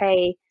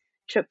Saint-Tropez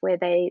trip where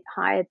they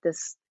hired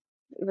this.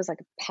 It was like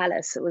a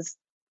palace. It was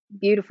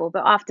beautiful.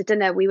 But after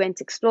dinner we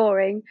went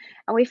exploring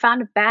and we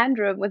found a band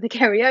room with a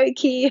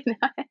karaoke, and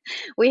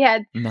we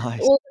had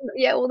all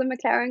the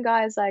McLaren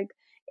guys, like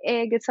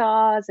air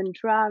guitars and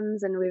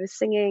drums, and we were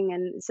singing,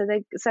 and so they're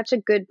such a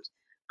good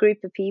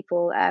group of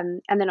people.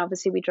 And then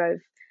obviously we drove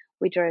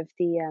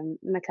the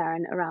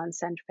McLaren around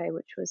Saint-Tropez,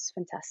 which was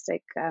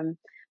fantastic.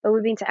 But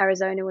we've been to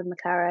Arizona with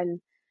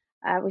McLaren.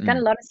 We've done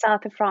a lot of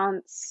south of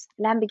France.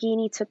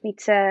 Lamborghini took me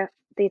to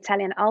the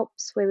Italian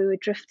Alps, where we were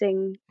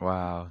drifting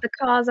the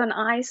cars on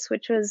ice,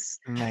 which was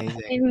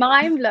amazing,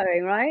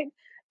 mind-blowing, right?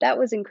 That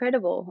was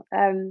incredible.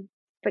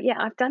 But yeah,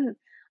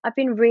 I've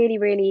been really,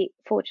 really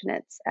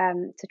fortunate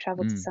to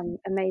travel to some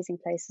amazing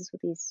places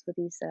with these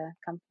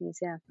companies.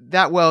 Yeah,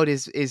 that world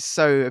is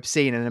so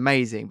obscene and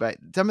amazing. But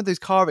some of those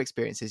car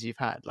experiences you've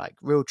had, like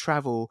real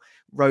travel,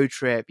 road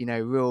trip,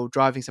 real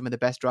driving some of the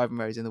best driving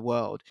roads in the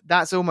world.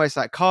 That's almost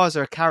like cars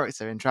are a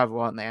character in travel,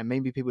 aren't they? And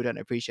maybe people don't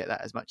appreciate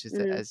that as much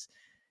as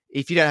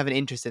if you don't have an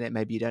interest in it,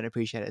 maybe you don't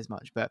appreciate it as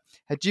much. But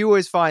do you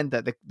always find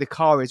that the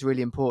car is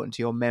really important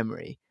to your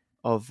memory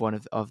of one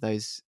of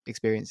those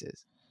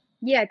experiences?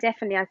 Yeah,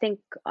 definitely. I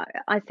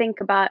think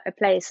about a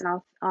place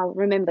and I'll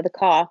remember the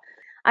car.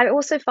 I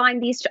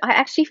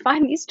actually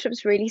find these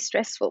trips really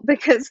stressful,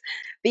 because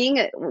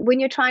when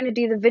you're trying to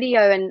do the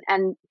video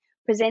and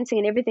presenting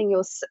and everything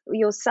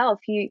yourself,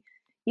 you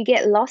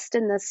get lost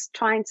in this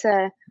trying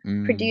to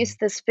produce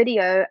this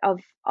video of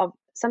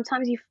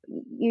sometimes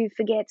you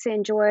forget to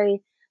enjoy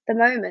the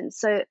moment.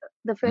 So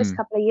the first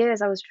couple of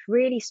years I was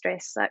really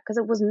stressed, because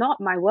it was not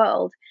my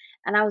world,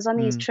 and I was on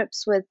these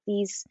trips with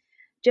these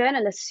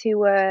journalists who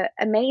were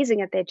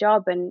amazing at their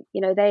job, and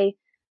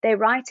they're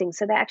writing,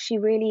 so they actually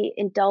really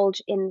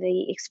indulge in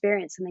the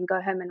experience and then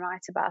go home and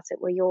write about it,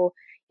 where you're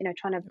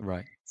trying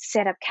to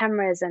set up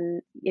cameras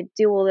and you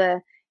do all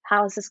the,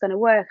 how is this going to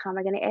work, how am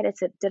I going to edit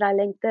it, did I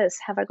link this,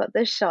 have I got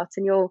this shot,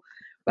 and you're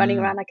running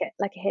around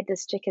like a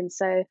headless chicken.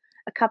 So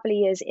a couple of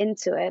years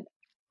into it,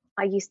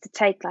 I used to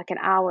take like an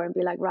hour and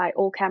be like, right,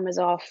 all cameras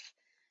off,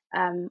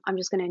 I'm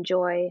just going to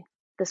enjoy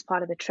this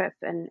part of the trip,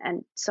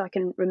 and so I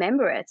can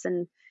remember it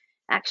and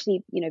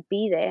actually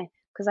be there.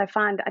 Because I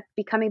find I'd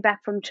be coming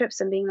back from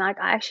trips and being like,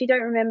 I actually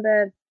don't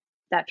remember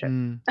that trip.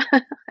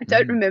 I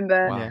don't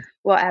remember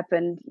what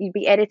happened. You'd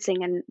be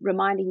editing and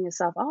reminding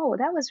yourself, oh,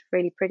 that was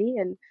really pretty,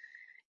 and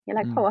you're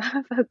like, oh,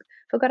 I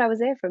forgot I was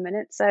there for a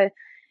minute. So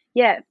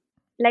yeah,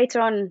 later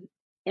on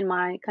in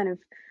my kind of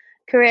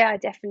career, I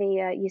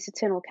definitely used to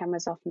turn all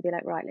cameras off and be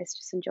like, right, let's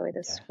just enjoy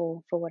this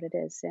for what it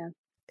is. Yeah.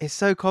 It's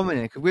so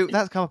common.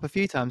 That's come up a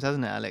few times,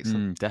 hasn't it, Alex?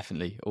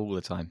 Definitely, all the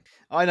time.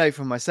 I know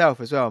from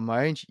myself as well, on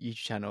my own YouTube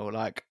channel,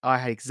 like I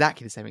had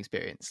exactly the same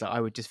experience. Like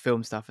I would just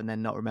film stuff and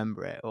then not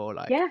remember it, or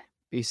like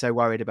be so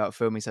worried about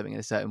filming something in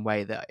a certain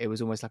way that it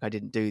was almost like I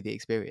didn't do the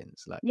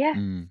experience. Like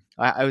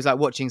I was like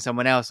watching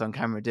someone else on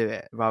camera do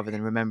it rather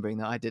than remembering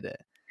that I did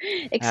it.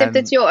 Except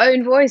it's your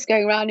own voice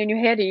going around in your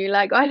head, and you're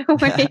like, I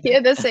don't want to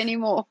hear this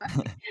anymore.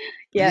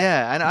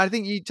 Yeah, and I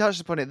think you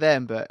touched upon it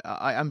then, but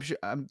I'm sure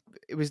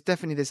it was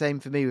definitely the same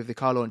for me with the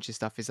car launches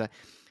stuff. Is that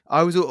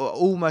I was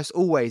almost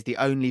always the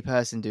only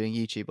person doing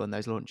YouTube on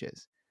those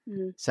launches.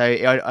 So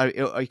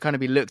I kind of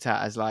be looked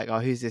at as like, oh,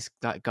 who's this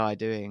guy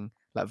doing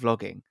like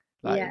vlogging?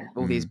 Like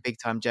all these big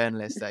time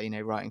journalists that,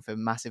 writing for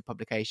massive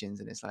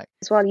publications. And it's like,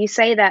 as well, you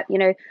say that,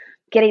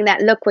 getting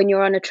that look when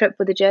you're on a trip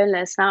with a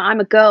journalist. Now I'm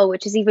a girl,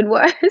 which is even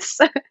worse.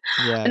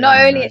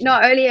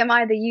 Not only am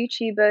I the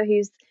YouTuber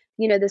who's,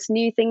 this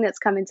new thing that's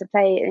come into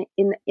play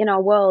in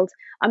our world,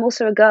 I'm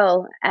also a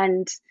girl.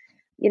 And,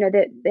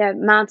 the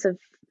amount of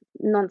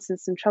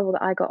nonsense and trouble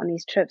that I got on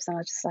these trips, and I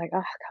was just like,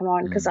 oh, come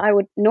on, because I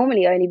would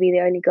normally only be the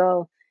only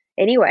girl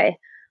anyway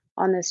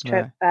on this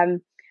trip.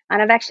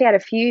 And I've actually had a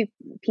few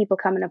people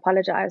come and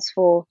apologize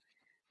for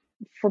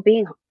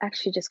being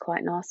actually just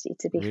quite nasty,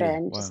 to be fair,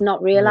 and just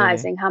not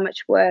realizing how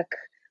much work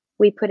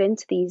we put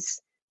into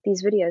these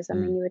videos. I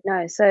mean, you would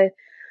know. So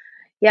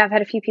yeah, I've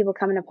had a few people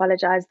come and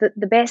apologize.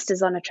 The best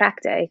is on a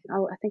track day.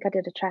 I think I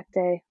did a track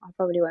day. I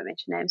probably won't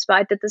mention names, but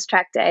I did this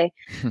track day,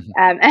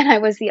 and I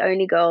was the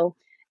only girl.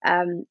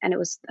 And it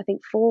was, I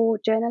think, 4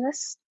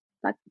 journalists,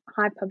 like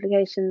high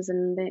publications,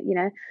 and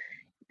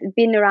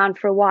been around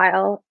for a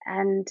while,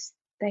 and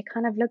they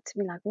kind of looked at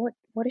me like,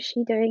 what is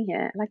she doing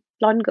here? Like,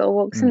 blonde girl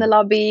walks in the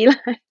lobby,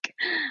 like,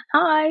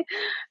 hi.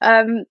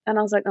 And I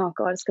was like, oh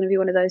God, it's going to be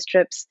one of those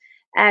trips.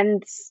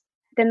 And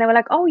then they were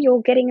like, oh,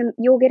 you're getting in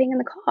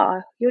the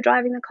car. You're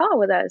driving the car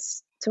with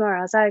us tomorrow.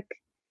 I was like,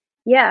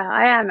 yeah,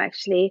 I am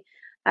actually.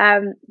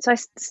 So I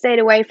stayed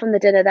away from the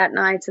dinner that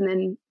night, and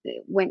then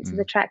went to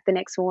the track the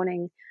next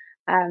morning.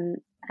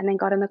 And then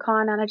got in the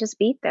car, and I just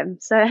beat them.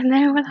 So, and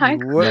they were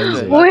like,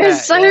 we're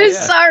so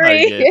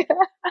sorry.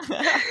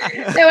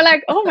 They were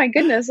like, oh my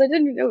goodness, I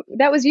didn't know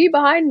that was you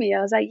behind me.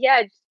 I was like,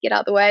 yeah, get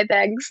out the way,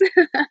 thanks.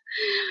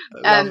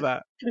 I love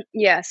that.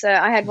 Yeah, so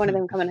I had one of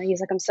them come in, and he's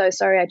like, I'm so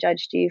sorry I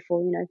judged you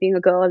for, being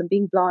a girl and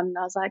being blonde. And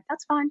I was like,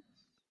 that's fine.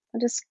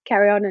 I'll just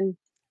carry on and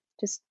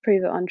just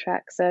prove it on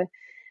track. So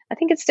I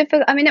think it's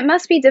difficult. I mean, it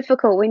must be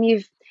difficult when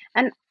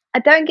and I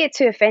don't get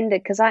too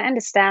offended, because I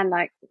understand,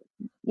 like,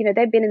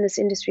 they've been in this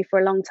industry for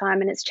a long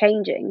time, and it's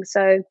changing.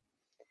 So,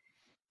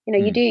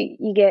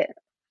 you get,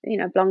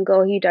 blonde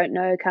girl who you don't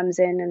know comes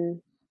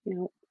in,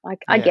 and,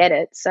 I get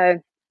it. So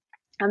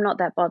I'm not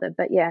that bothered,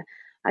 but yeah,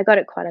 I got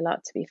it quite a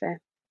lot, to be fair.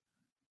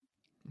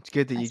 It's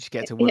good that you just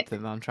get to whip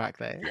them on track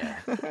there.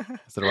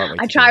 That's the right way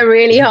I try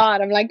really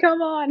hard. I'm like,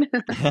 come on.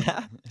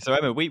 So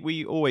Emma,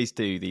 we always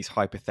do these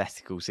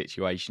hypothetical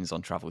situations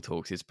on Travel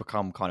Talks. It's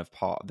become kind of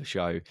part of the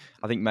show.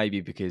 I think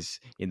maybe because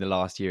in the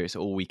last year, it's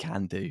all we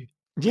can do.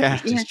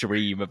 Just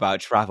dream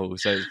about travel.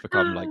 So it's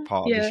become like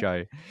part of the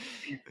show.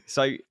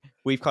 So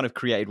we've kind of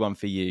created one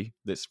for you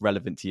that's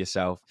relevant to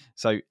yourself.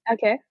 So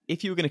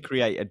if you were going to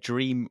create a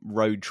dream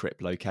road trip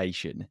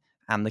location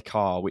and the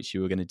car which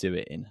you were going to do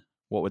it in,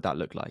 what would that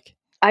look like?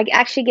 I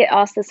actually get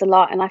asked this a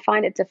lot, and I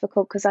find it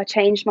difficult because I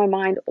change my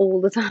mind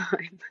all the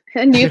time.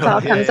 A new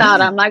car comes out,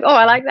 I'm like, oh,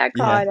 I like that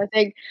car. And I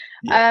think,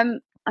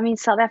 I mean,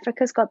 South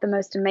Africa's got the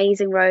most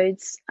amazing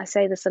roads. I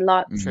say this a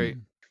lot. True.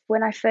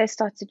 When I first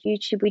started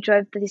YouTube, we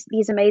drove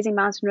these amazing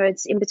mountain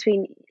roads in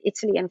between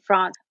Italy and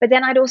France. But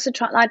then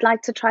I'd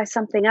like to try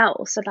something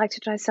else. I'd like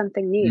to try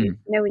something new,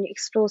 when you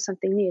explore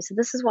something new. So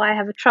this is why I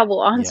have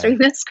trouble answering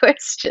this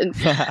question,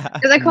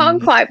 because I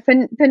can't quite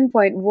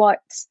pinpoint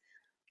what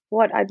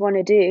I'd want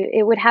to do.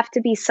 It would have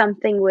to be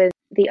something with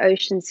the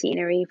ocean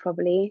scenery,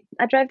 probably.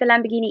 I drove the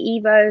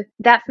Lamborghini Evo.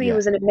 That for me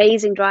was an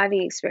amazing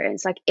driving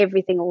experience, like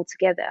everything all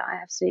together.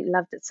 I absolutely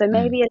loved it. So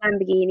maybe a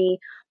Lamborghini,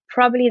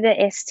 probably the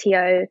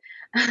STO,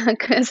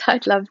 because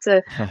I'd love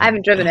to. I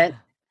haven't driven it,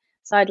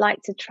 so I'd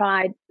like to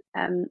try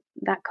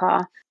that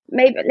car.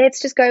 Maybe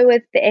let's just go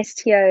with the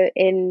STO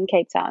in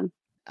Cape Town.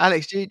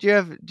 Alex, do you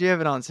have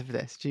an answer for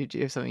this? Do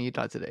you have something you'd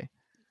like to do?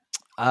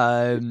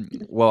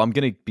 Well, I'm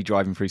going to be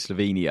driving through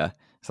Slovenia,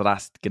 so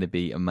that's going to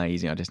be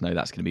amazing. I just know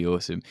that's going to be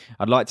awesome.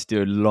 I'd like to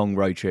do a long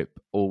road trip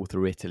all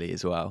through Italy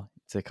as well.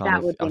 To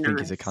kind of, I think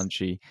it's a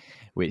country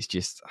which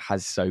just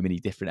has so many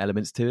different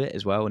elements to it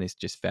as well, and it's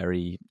just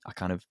very,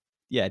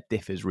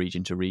 differs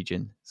region to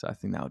region. So I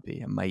think that would be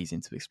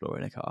amazing to explore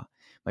in a car.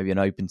 Maybe an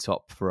open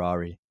top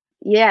Ferrari.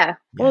 Yeah.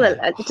 Well,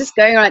 just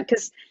going around,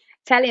 because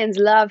Italians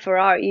love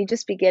Ferrari. You'd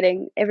just be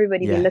getting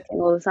everybody be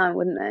looking all the time,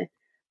 wouldn't they?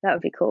 That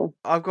would be cool.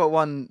 I've got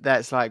one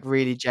that's like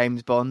really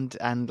James Bond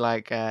and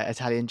like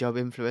Italian Job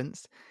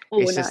influenced.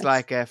 It's just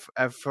like a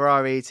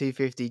Ferrari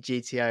 250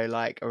 GTO,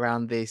 like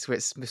around the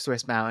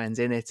Swiss mountains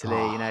in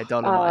Italy,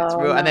 Dolomites.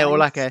 And they're all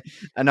like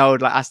an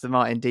old like Aston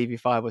Martin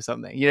DB5 or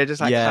something, just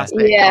like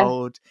classic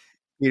old,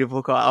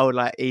 beautiful car, old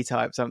like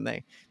E-Type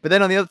something. But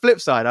then on the other flip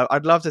side,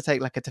 I'd love to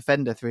take like a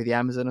Defender through the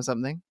Amazon or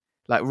something.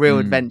 Like real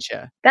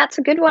adventure. That's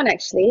a good one,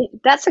 actually.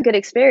 That's a good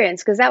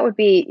experience, because that would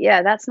be,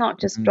 that's not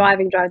just drive.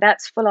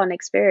 That's full on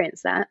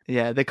experience. That.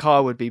 Yeah, the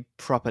car would be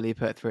properly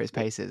put through its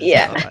paces.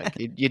 Yeah. Like,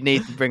 you'd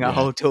need to bring a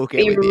whole toolkit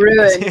be with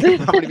ruined.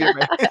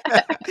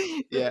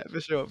 Yeah, for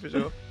sure.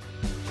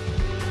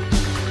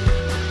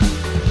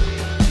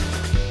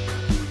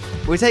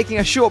 We're taking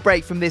a short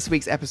break from this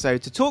week's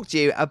episode to talk to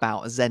you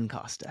about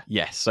Zencastr.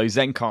 Yes, so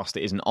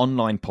Zencastr is an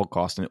online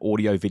podcast and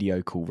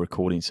audio-video call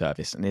recording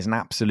service and is an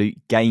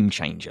absolute game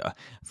changer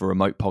for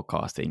remote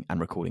podcasting and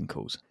recording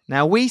calls.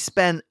 Now, we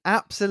spent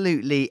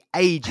absolutely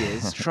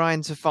ages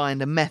trying to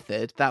find a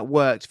method that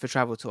worked for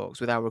Travel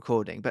Talks with our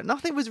recording, but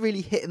nothing was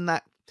really hitting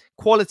that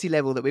quality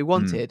level that we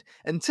wanted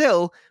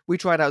until we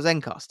tried out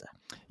Zencastr.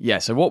 Yeah,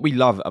 so what we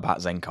love about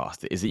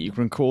Zencastr is that you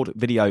can record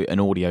video and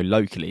audio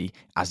locally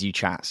as you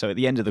chat. So at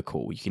the end of the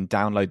call, you can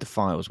download the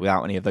files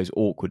without any of those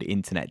awkward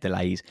internet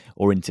delays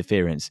or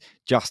interference,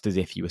 just as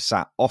if you were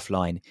sat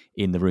offline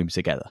in the room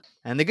together.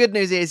 And the good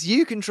news is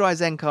you can try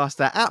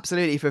Zencastr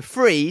absolutely for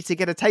free to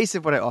get a taste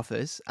of what it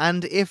offers.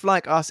 And if,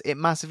 like us, it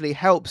massively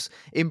helps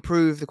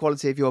improve the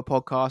quality of your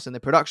podcast and the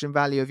production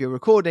value of your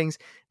recordings,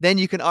 then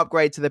you can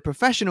upgrade to the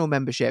professional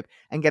membership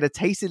and get a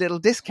tasty little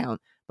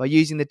discount by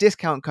using the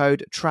discount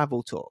code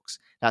TRAVELTALKS.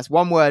 That's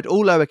one word,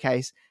 all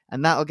lowercase,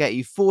 and that'll get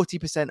you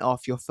 40%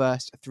 off your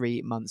first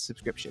 3 months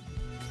subscription.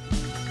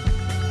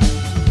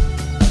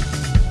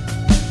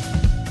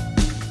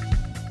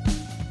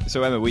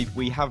 So Emma,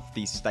 we have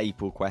these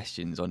staple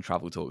questions on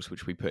Travel Talks,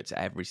 which we put to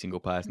every single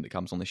person that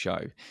comes on the show.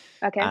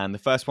 Okay. And the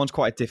first one's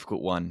quite a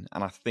difficult one.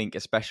 And I think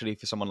especially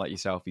for someone like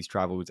yourself who's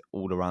travelled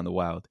all around the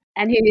world.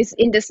 And who is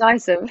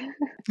indecisive.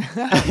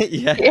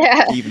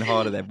 Yeah, even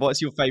harder then.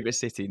 What's your favourite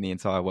city in the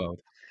entire world?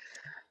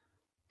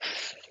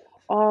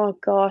 Oh,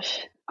 gosh.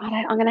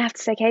 I'm going to have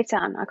to say Cape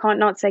Town. I can't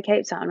not say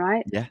Cape Town,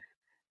 right? Yeah.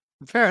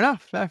 Fair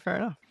enough. Fair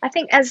enough. I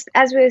think as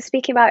we were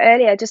speaking about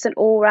earlier, just an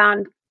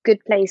all-round good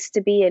place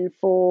to be in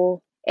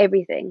for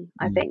everything,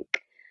 I think.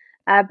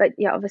 But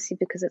yeah, obviously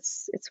because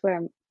it's where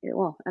I'm,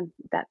 well, and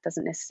that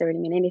doesn't necessarily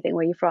mean anything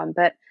where you're from.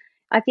 But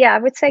I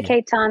would say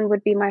Cape Town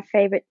would be my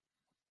favorite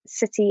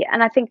city.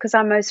 And I think because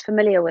I'm most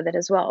familiar with it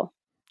as well.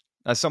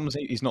 As someone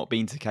who's not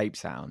been to Cape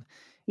Town,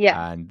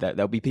 and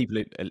there'll be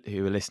people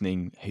who are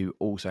listening who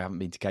also haven't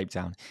been to Cape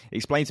Town.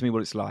 Explain to me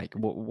what it's like.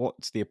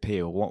 What's the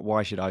appeal?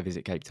 Why should I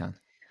visit Cape Town?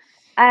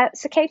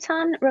 So Cape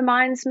Town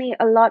reminds me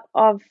a lot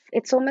of,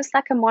 it's almost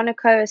like a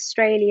Monaco,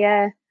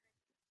 Australia,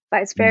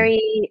 but it's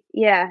very,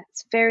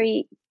 it's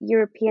very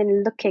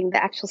European looking,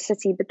 the actual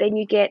city. But then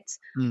you get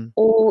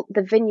all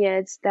the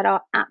vineyards that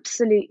are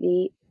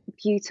absolutely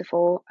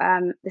beautiful.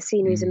 The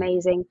scenery is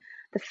amazing.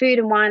 The food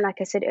and wine, like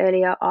I said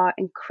earlier, are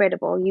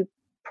incredible. You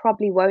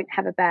probably won't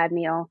have a bad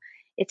meal.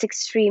 It's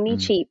extremely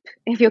cheap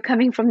if you're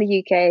coming from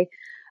the UK.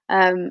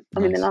 I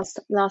mean, the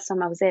last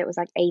time I was there, it was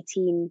like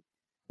 18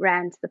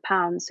 rand to the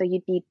pound. So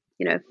you'd need,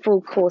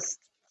 full course,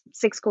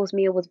 6-course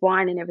meal with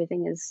wine and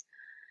everything is,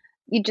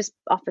 you just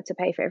offer to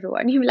pay for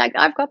everyone. You'd be like,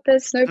 I've got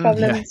this, no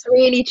problem. It's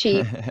really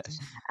cheap.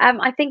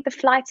 I think the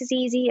flight is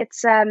easy.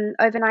 It's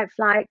overnight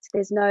flight.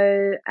 There's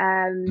no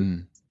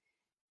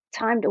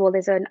timed, well,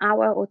 there's an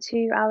hour or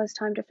 2 hours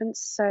time difference.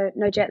 So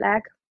no jet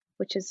lag,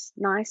 which is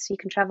nice. You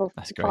can travel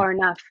far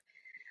enough.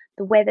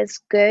 The weather's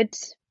good.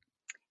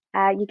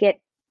 You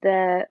get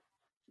the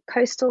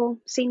coastal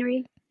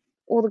scenery,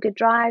 all the good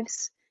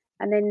drives,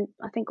 and then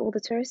I think all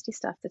the touristy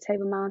stuff, the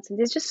Table Mountain.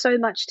 There's just so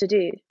much to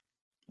do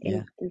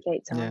in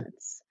Cape Town. Yeah.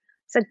 It's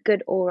a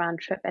good all-round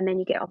trip, and then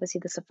you get obviously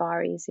the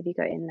safaris if you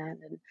go inland,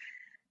 and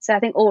so I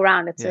think all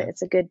round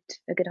it's a good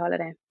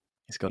holiday.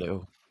 It's got it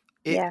all.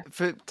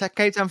 For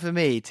Cape Town for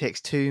me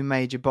ticks 2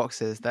 major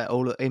boxes that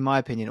all, in my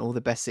opinion, all the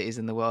best cities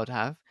in the world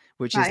have,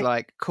 which is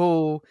like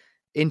cool,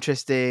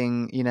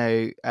 interesting,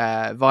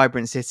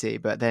 vibrant city,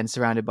 but then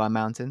surrounded by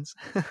mountains.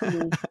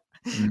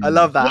 I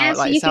love that. Yeah, like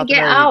so you South can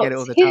get America, out. you get it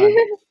all the time.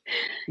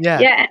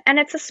 Yeah, and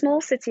it's a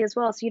small city as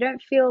well, so you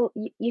don't feel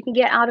you can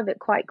get out of it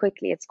quite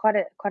quickly. It's quite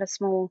a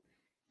small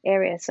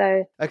area.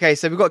 So okay,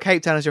 so we've got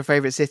Cape Town as your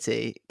favorite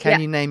city.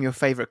 Can you name your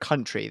favorite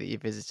country that you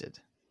visited?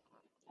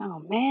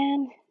 Oh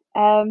man,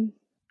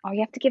 you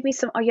have to give me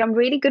some. I'm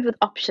really good with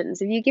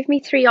options. If you give me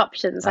 3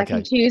 options, I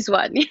can choose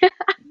one.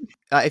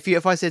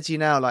 If I said to you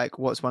now, like,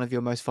 what's one of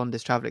your most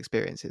fondest travel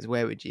experiences,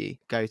 where would you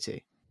go to?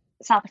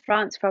 South of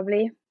France,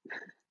 probably.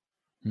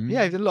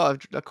 Yeah, there's a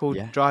lot of cool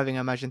driving,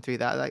 I imagine, through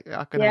that. Like,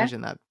 I can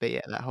imagine that, but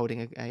that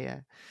holding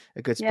a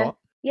good spot.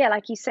 Yeah,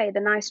 like you say, the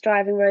nice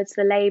driving roads,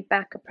 the laid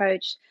back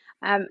approach.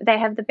 They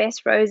have the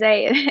best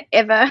rosé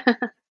ever,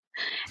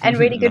 and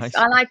really good. Nice.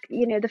 I like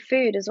the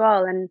food as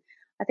well, and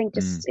I think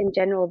just in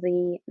general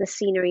the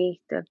scenery,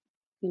 the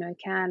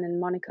Cannes and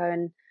Monaco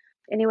and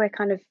anywhere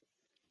kind of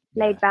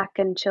laid back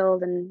and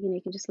chilled, and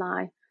you can just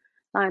lie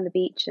on the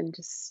beach and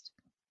just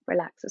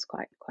relax. Is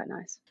quite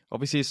nice.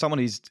 Obviously, as someone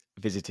who's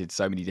visited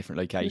so many different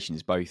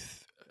locations,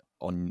 both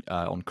on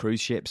cruise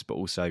ships, but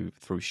also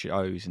through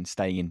shows and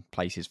staying in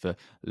places for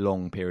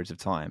long periods of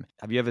time,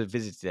 have you ever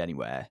visited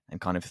anywhere and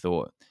kind of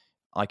thought,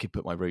 I could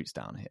put my roots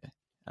down here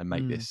and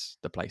make this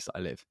the place that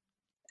I live?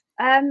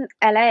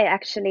 LA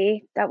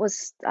actually. I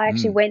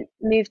actually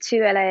moved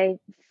to LA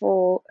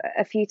for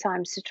a few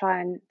times to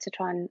try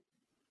and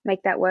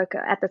make that work.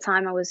 At the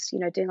time, I was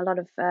doing a lot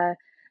of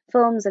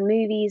films and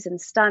movies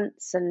and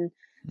stunts, and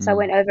so I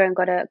went over and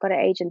got an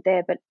agent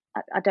there, but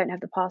I don't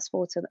have the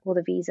passport or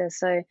the visa,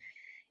 so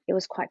it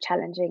was quite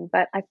challenging.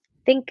 But I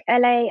think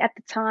LA at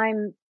the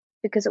time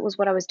because it was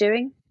what I was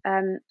doing.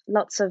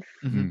 Lots of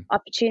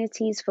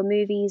opportunities for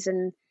movies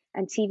and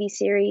TV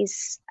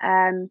series,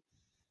 and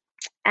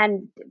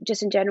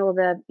just in general,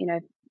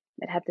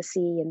 it had the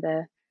sea and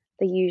the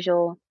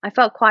usual. I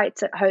felt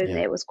quite at home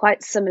there. It was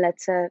quite similar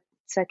to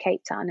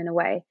Cape Town in a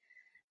way.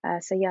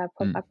 So yeah,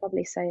 I'd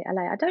probably say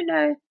LA. I don't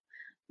know,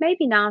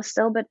 maybe now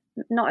still, but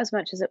not as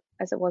much as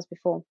it was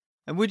before.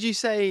 And would you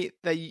say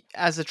that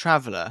as a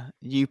traveller,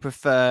 you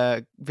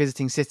prefer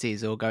visiting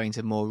cities or going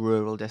to more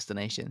rural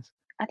destinations?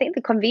 I think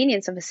the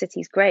convenience of a city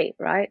is great,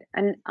 right?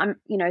 And I'm,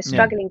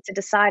 struggling to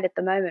decide at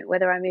the moment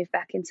whether I move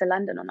back into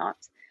London or not.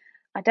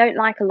 I don't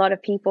like a lot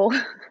of people.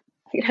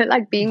 I don't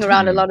like being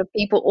around a lot of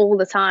people all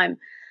the time.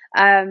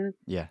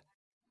 Yeah,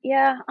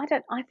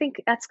 I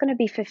think that's going to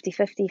be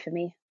 50-50 for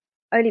me,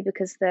 only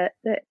because the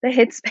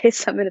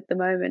headspace I'm in at the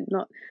moment,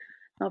 not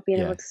being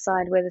able to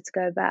decide whether to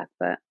go back,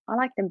 but I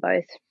like them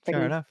both.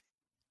 Fair enough.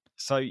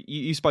 So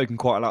you've spoken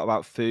quite a lot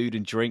about food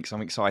and drinks.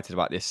 I'm excited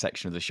about this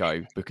section of the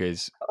show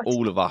because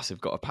all of us have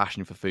got a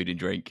passion for food and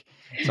drink.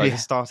 So to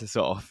start us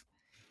off,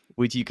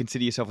 would you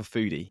consider yourself a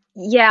foodie?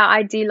 Yeah,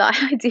 I do like.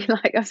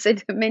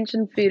 I've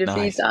mentioned food a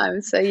few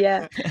times. So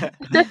yeah.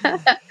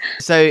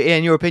 So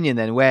in your opinion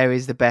then, where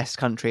is the best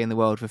country in the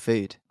world for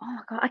food? Oh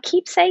my God, I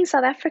keep saying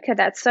South Africa.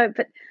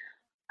 But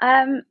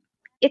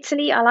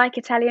Italy, I like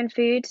Italian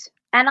food.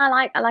 And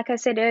I like I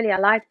said earlier, I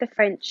like the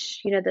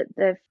French,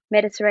 the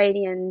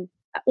Mediterranean,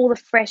 all the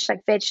fresh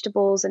like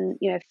vegetables and,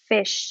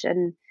 fish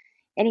and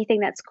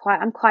anything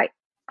I'm quite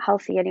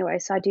healthy anyway.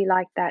 So I do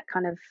like that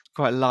kind of.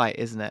 Quite light,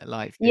 isn't it?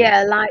 Light food.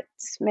 Yeah, light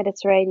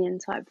Mediterranean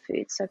type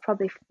food. So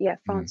probably,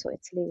 France or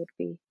Italy would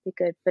be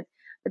good. But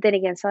then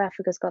again, South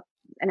Africa's got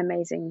an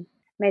amazing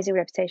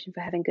reputation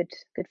for having good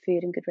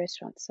food and good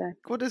restaurants. So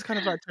what does kind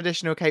of like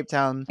traditional Cape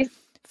Town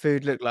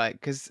food look like?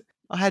 Because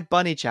I had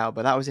bunny chow,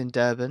 but that was in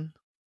Durban.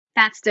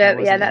 That's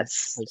Durban,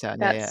 that's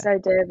so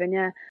Durban,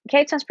 yeah.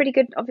 Cape Town's pretty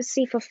good,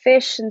 obviously, for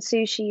fish, and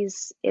sushi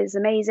is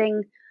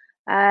amazing.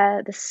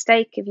 The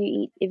steak, if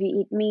you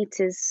eat meat,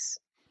 is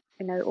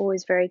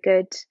always very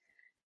good.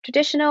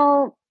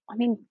 Traditional, I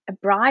mean, a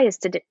braai is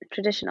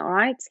traditional,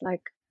 right?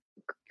 Like,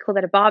 call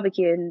that a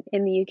barbecue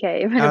in the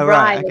UK. Oh,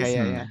 right,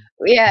 okay,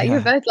 yeah. You're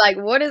both like,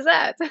 what is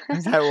that?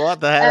 Is that what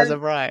the hell is a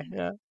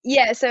braai?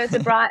 Yeah, so it's a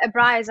braai. A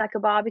braai is like a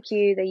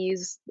barbecue. They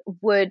use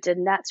wood,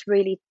 and that's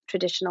really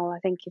traditional. I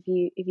think if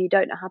you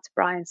don't know how to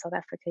braai in South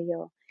Africa,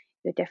 you're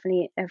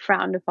definitely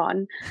frowned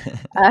upon.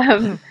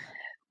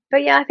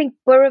 But yeah, I think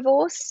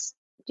boerewors.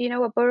 Do you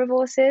know what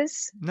boerewors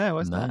is? No,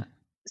 what's that?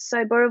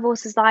 So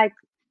boerewors is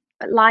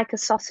like a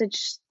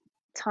sausage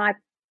type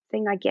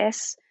thing, I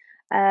guess.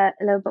 A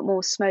little bit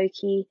more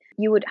smoky.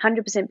 You would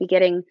 100% be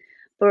getting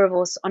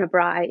boerewors on a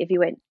braai if you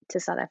went to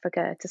South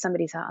Africa to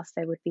somebody's house.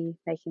 They would be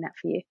making that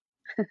for you.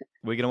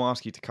 We're going to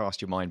ask you to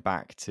cast your mind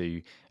back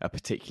to a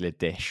particular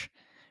dish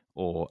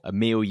or a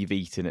meal you've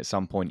eaten at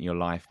some point in your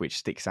life which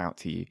sticks out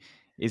to you.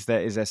 Is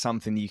there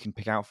something that you can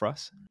pick out for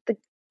us? The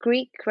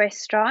Greek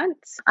restaurant,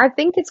 I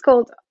think it's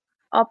called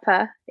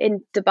Oppa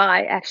in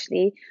Dubai,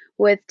 actually,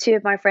 with two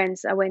of my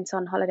friends I went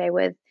on holiday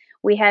with.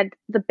 We had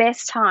the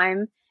best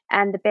time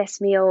and the best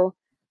meal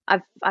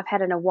I've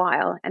had in a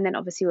while, and then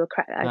obviously we were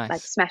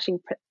like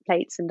smashing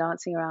plates and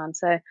dancing around.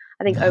 So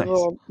I think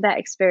overall that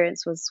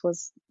experience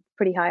was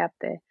pretty high up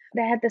there.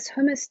 They had this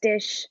hummus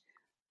dish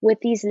with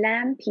these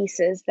lamb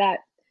pieces that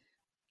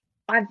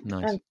I'm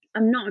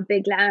not a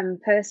big lamb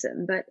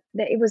person, but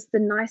it was the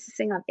nicest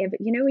thing I've ever.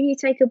 When you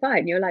take a bite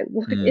and you're like,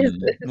 what is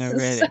this? No,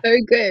 this really? is so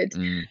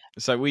good.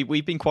 So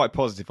we've been quite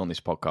positive on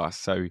this podcast.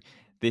 So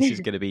this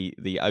is going to be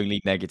the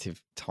only negative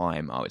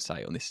time, I would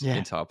say, on this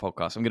entire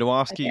podcast. I'm going to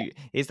ask you,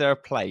 is there a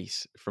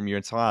place from your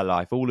entire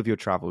life, all of your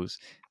travels,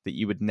 that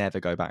you would never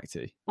go back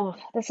to? Oh,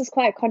 this is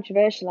quite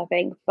controversial, I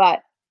think,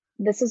 but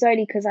this is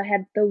only because I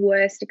had the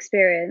worst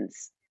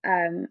experience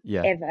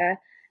ever.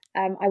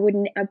 I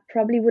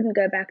probably wouldn't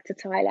go back to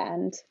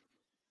Thailand.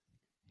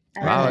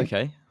 Wow,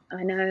 okay.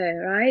 I know,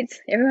 right?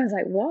 Everyone's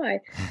like,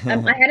 why?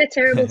 I had a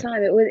terrible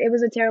time. It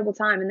was a terrible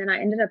time, and then I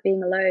ended up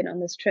being alone on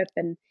this trip,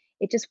 and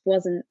it just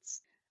wasn't.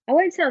 I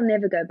won't say I'll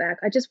never go back.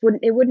 I just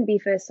wouldn't. It wouldn't be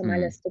first on my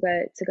list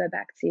to go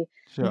back to.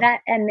 Sure.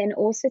 That, and then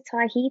also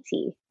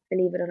Tahiti,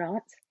 believe it or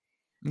not.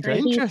 Okay,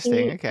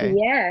 interesting. Okay.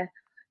 Yeah.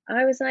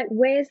 I was like,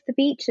 where's the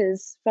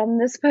beaches from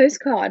this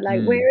postcard?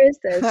 Like, where is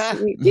this? I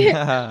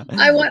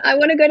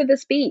want to go to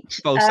this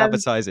beach. False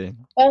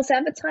advertising.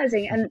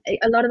 And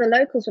a lot of the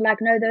locals were like,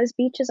 no, those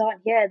beaches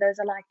aren't here. Those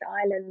are like the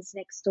islands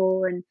next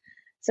door. And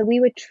so we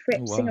were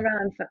traipsing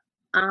around for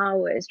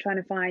hours trying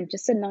to find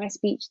just a nice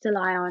beach to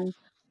lie on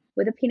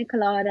with a pina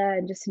colada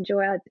and just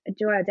enjoy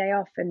our day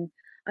off. And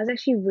I was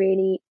actually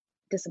really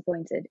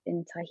disappointed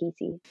in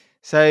Tahiti.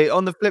 So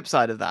on the flip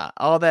side of that,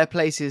 are there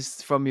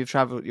places from your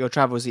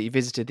travels that you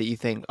visited that you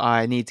think,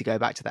 I need to go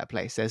back to that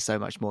place? There's so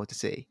much more to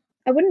see.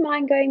 I wouldn't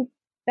mind going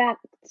back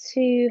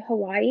to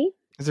Hawaii.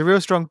 There's a real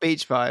strong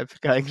beach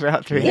vibe going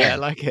through here. I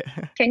like it.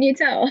 Can you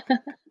tell?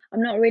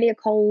 I'm not really a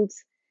cold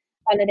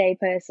holiday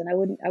person. I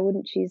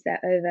wouldn't choose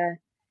that over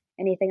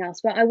anything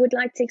else. But I would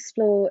like to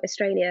explore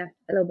Australia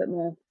a little bit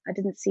more. I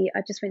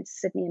just went to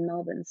Sydney and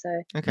Melbourne, so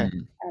Okay.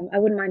 I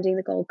wouldn't mind doing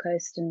the Gold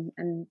Coast and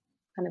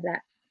kind of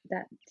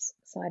that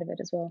side of it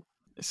as well.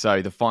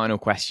 So the final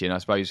question, I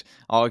suppose,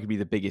 arguably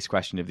the biggest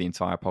question of the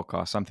entire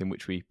podcast, something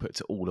which we put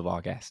to all of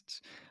our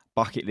guests: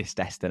 bucket list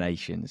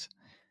destinations.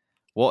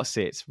 What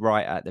sits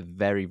right at the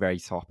very, very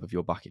top of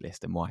your bucket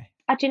list, and why?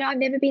 Actually, no, I've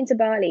never been to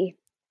Bali.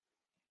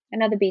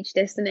 Another beach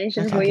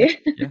destination for you.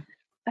 Yeah.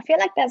 I feel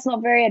like that's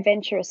not very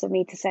adventurous of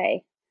me to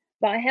say,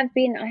 but I have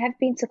been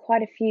to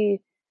quite a few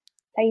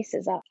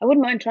places. I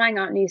wouldn't mind trying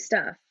out new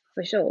stuff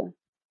for sure.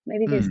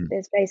 Maybe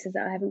there's places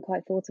that I haven't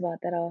quite thought about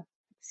that are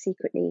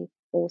secretly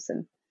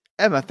awesome.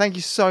 Emma, thank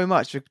you so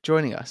much for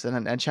joining us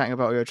and chatting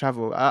about your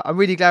travel. I'm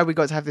really glad we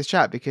got to have this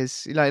chat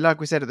because,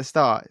 like we said at the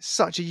start, it's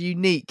such a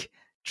unique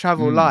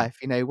travel life,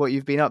 what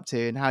you've been up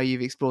to and how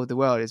you've explored the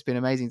world. It's been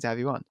amazing to have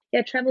you on.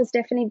 Yeah, travel's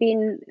definitely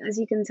been, as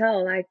you can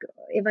tell, like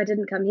if I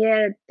didn't come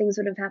here, things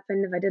would have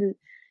happened. If I didn't,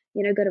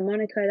 go to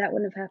Monaco, that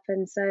wouldn't have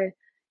happened. So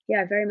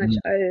yeah, I very much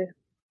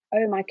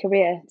owe my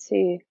career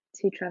to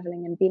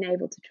traveling and being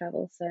able to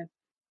travel. So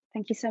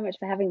thank you so much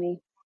for having me.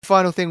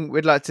 Final thing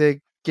we'd like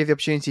to give the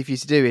opportunity for you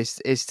to do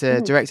is to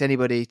direct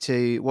anybody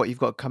to what you've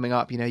got coming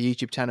up,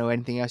 YouTube channel,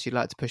 anything else you'd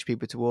like to push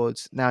people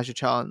towards. Now's your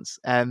chance.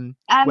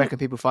 Where can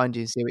people find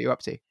you and see what you're up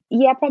to?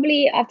 Yeah,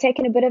 probably I've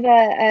taken a bit of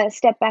a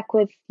step back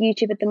with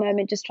YouTube at the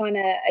moment, just trying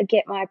to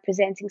get my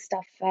presenting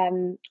stuff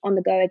on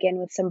the go again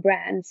with some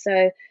brands.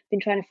 So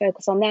been trying to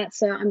focus on that.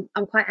 So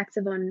I'm quite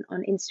active on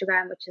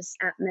Instagram, which is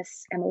at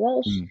Miss Emma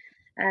Walsh.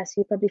 So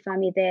you'll probably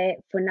find me there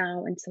for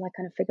now until I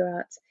kind of figure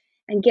out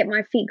and get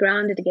my feet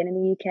grounded again in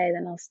the UK.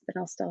 Then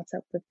I'll start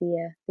up with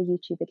the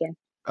YouTube again.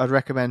 I'd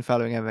recommend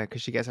following Emma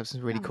because she gets up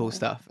some really cool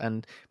stuff,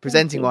 and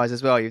presenting wise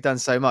as well. You've done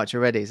so much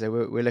already, so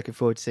we're looking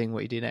forward to seeing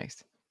what you do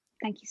next.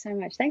 Thank you so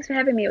much. Thanks for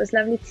having me. It was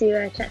lovely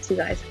to chat to you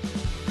guys.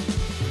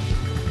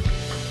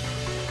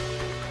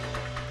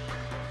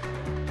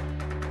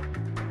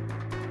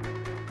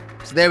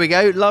 So there we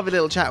go. Lovely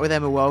little chat with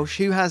Emma Walsh,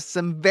 who has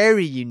some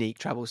very unique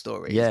travel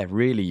stories. Yeah,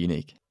 really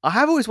unique. I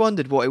have always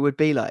wondered what it would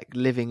be like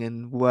living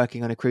and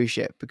working on a cruise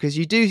ship, because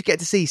you do get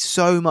to see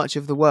so much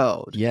of the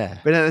world. Yeah.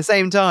 But at the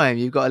same time,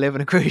 you've got to live on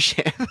a cruise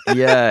ship.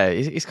 Yeah,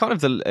 it's kind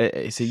of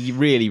it's a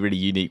really, really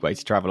unique way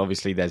to travel.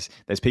 Obviously, there's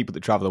people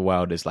that travel the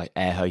world as like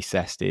air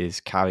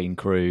hostesses, cabin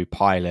crew,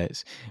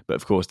 pilots, but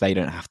of course they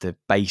don't have to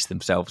base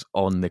themselves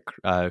on the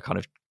kind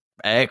of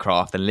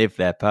aircraft and live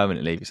there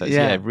permanently. So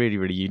it's really,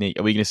 really unique.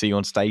 Are we going to see you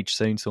on stage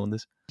soon,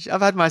 Saunders?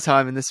 I've had my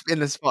time in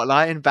the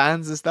spotlight in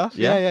bands and stuff.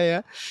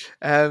 Yeah.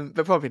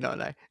 But probably not,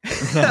 no.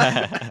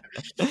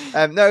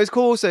 No, it's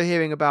cool also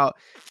hearing about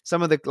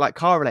some of the like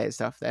car related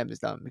stuff that Emma's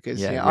done,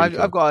 because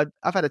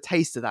I've had a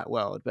taste of that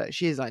world, but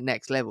she is like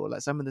next level.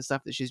 Like some of the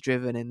stuff that she's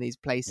driven in these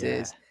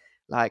places.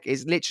 Like,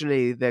 it's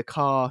literally the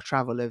car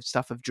travel of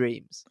stuff of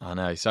dreams. I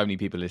know. So many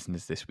people listening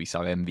to this will be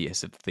so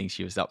envious of the things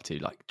she was up to,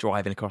 like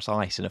driving across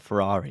ice in a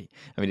Ferrari.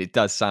 I mean, it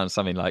does sound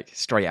something like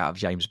straight out of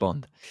James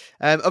Bond.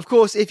 Of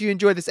course, if you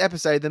enjoyed this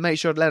episode, then make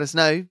sure to let us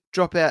know.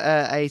 Drop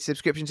a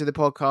subscription to the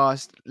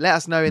podcast. Let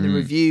us know in the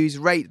reviews,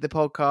 rate the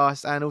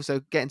podcast, and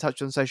also get in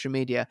touch on social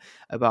media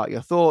about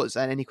your thoughts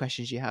and any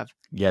questions you have.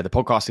 Yeah, the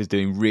podcast is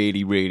doing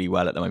really, really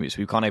well at the moment. So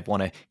we kind of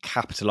want to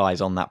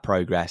capitalize on that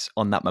progress,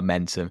 on that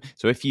momentum.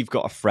 So if you've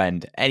got a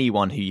friend,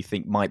 anyone who you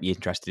think might be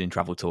interested in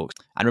Travel Talks,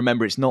 and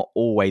remember, it's not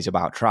always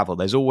about travel.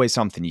 There's always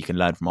something you can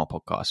learn from our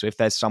podcast. So if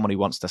there's someone who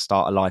wants to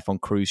start a life on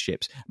cruise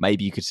ships,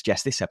 maybe you could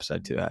suggest this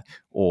episode to her,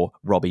 or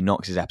Robbie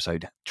Knox's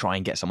episode, try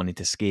and get someone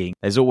into skiing.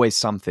 There's always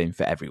something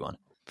for everyone.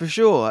 For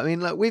sure. I mean,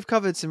 like, we've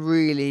covered some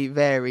really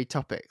varied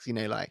topics,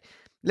 like,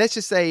 let's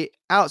just say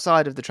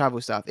outside of the travel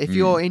stuff, if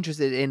you're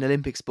interested in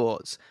Olympic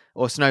sports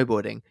or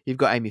snowboarding, you've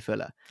got Amy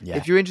Fuller. Yeah.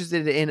 If you're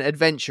interested in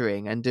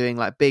adventuring and doing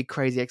like big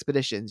crazy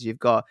expeditions, you've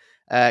got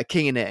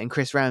King in It and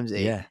Chris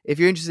Ramsey. Yeah. If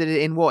you're interested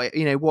in what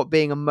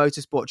being a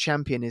motorsport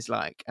champion is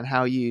like and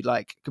how you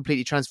like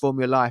completely transform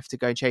your life to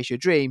go and chase your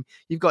dream,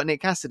 you've got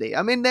Nick Cassidy.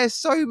 I mean, there's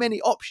so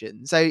many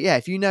options. So yeah,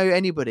 if you know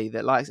anybody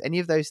that likes any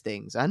of those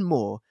things and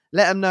more,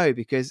 let them know,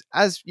 because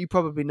as you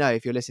probably know,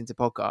 if you're listening to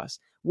podcasts,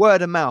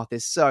 word of mouth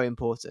is so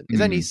important.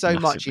 There's only so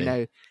massively.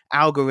 much,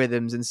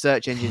 algorithms and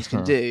search engines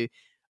can do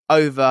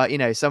over,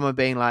 someone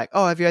being like,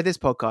 oh, have you heard this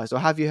podcast? Or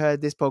have you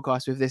heard this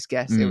podcast with this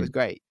guest? It was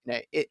great.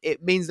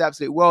 It means the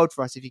absolute world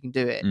for us if you can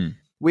do it.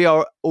 We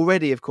are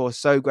already, of course,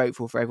 so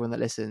grateful for everyone that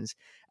listens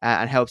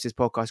and helps this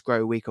podcast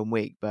grow week on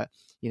week. But,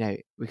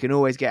 we can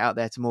always get out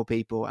there to more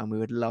people, and we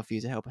would love for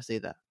you to help us do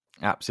that.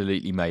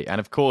 Absolutely, mate. And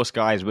of course,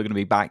 guys, we're going to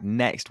be back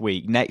next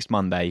week, next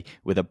Monday,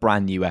 with a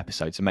brand new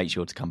episode. So make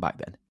sure to come back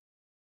then.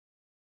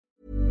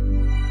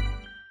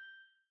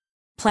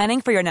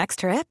 Planning for your next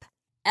trip?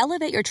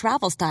 Elevate your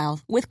travel style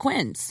with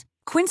Quince.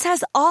 Quince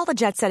has all the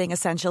jet-setting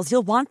essentials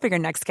you'll want for your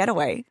next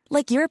getaway,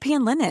 like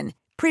European linen,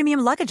 premium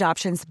luggage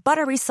options,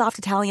 buttery soft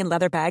Italian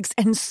leather bags,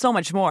 and so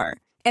much more.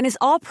 And is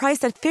all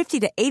priced at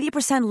 50 to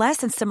 80% less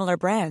than similar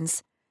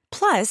brands.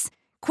 Plus,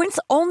 Quince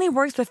only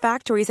works with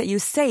factories that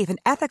use safe and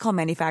ethical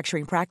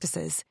manufacturing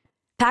practices.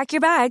 Pack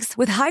your bags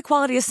with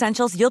high-quality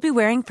essentials you'll be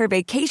wearing for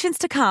vacations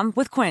to come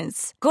with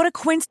Quince. Go to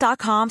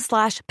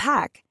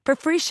quince.com/pack for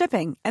free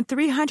shipping and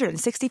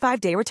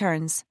 365-day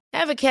returns.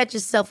 Ever catch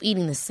yourself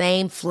eating the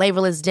same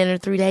flavorless dinner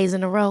 3 days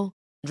in a row?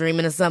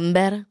 Dreaming of something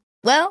better?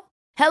 Well,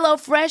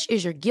 HelloFresh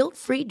is your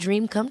guilt-free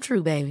dream come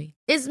true, baby.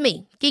 It's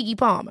me, Keke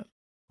Palmer.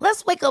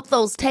 Let's wake up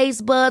those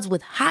taste buds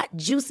with hot,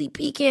 juicy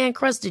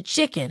pecan-crusted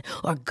chicken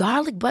or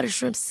garlic butter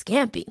shrimp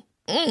scampi.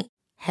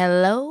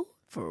 Hello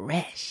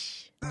Fresh.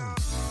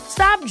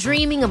 Stop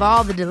dreaming of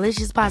all the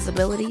delicious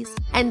possibilities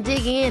and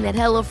dig in at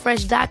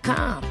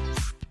HelloFresh.com.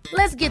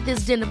 Let's get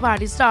this dinner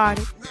party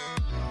started.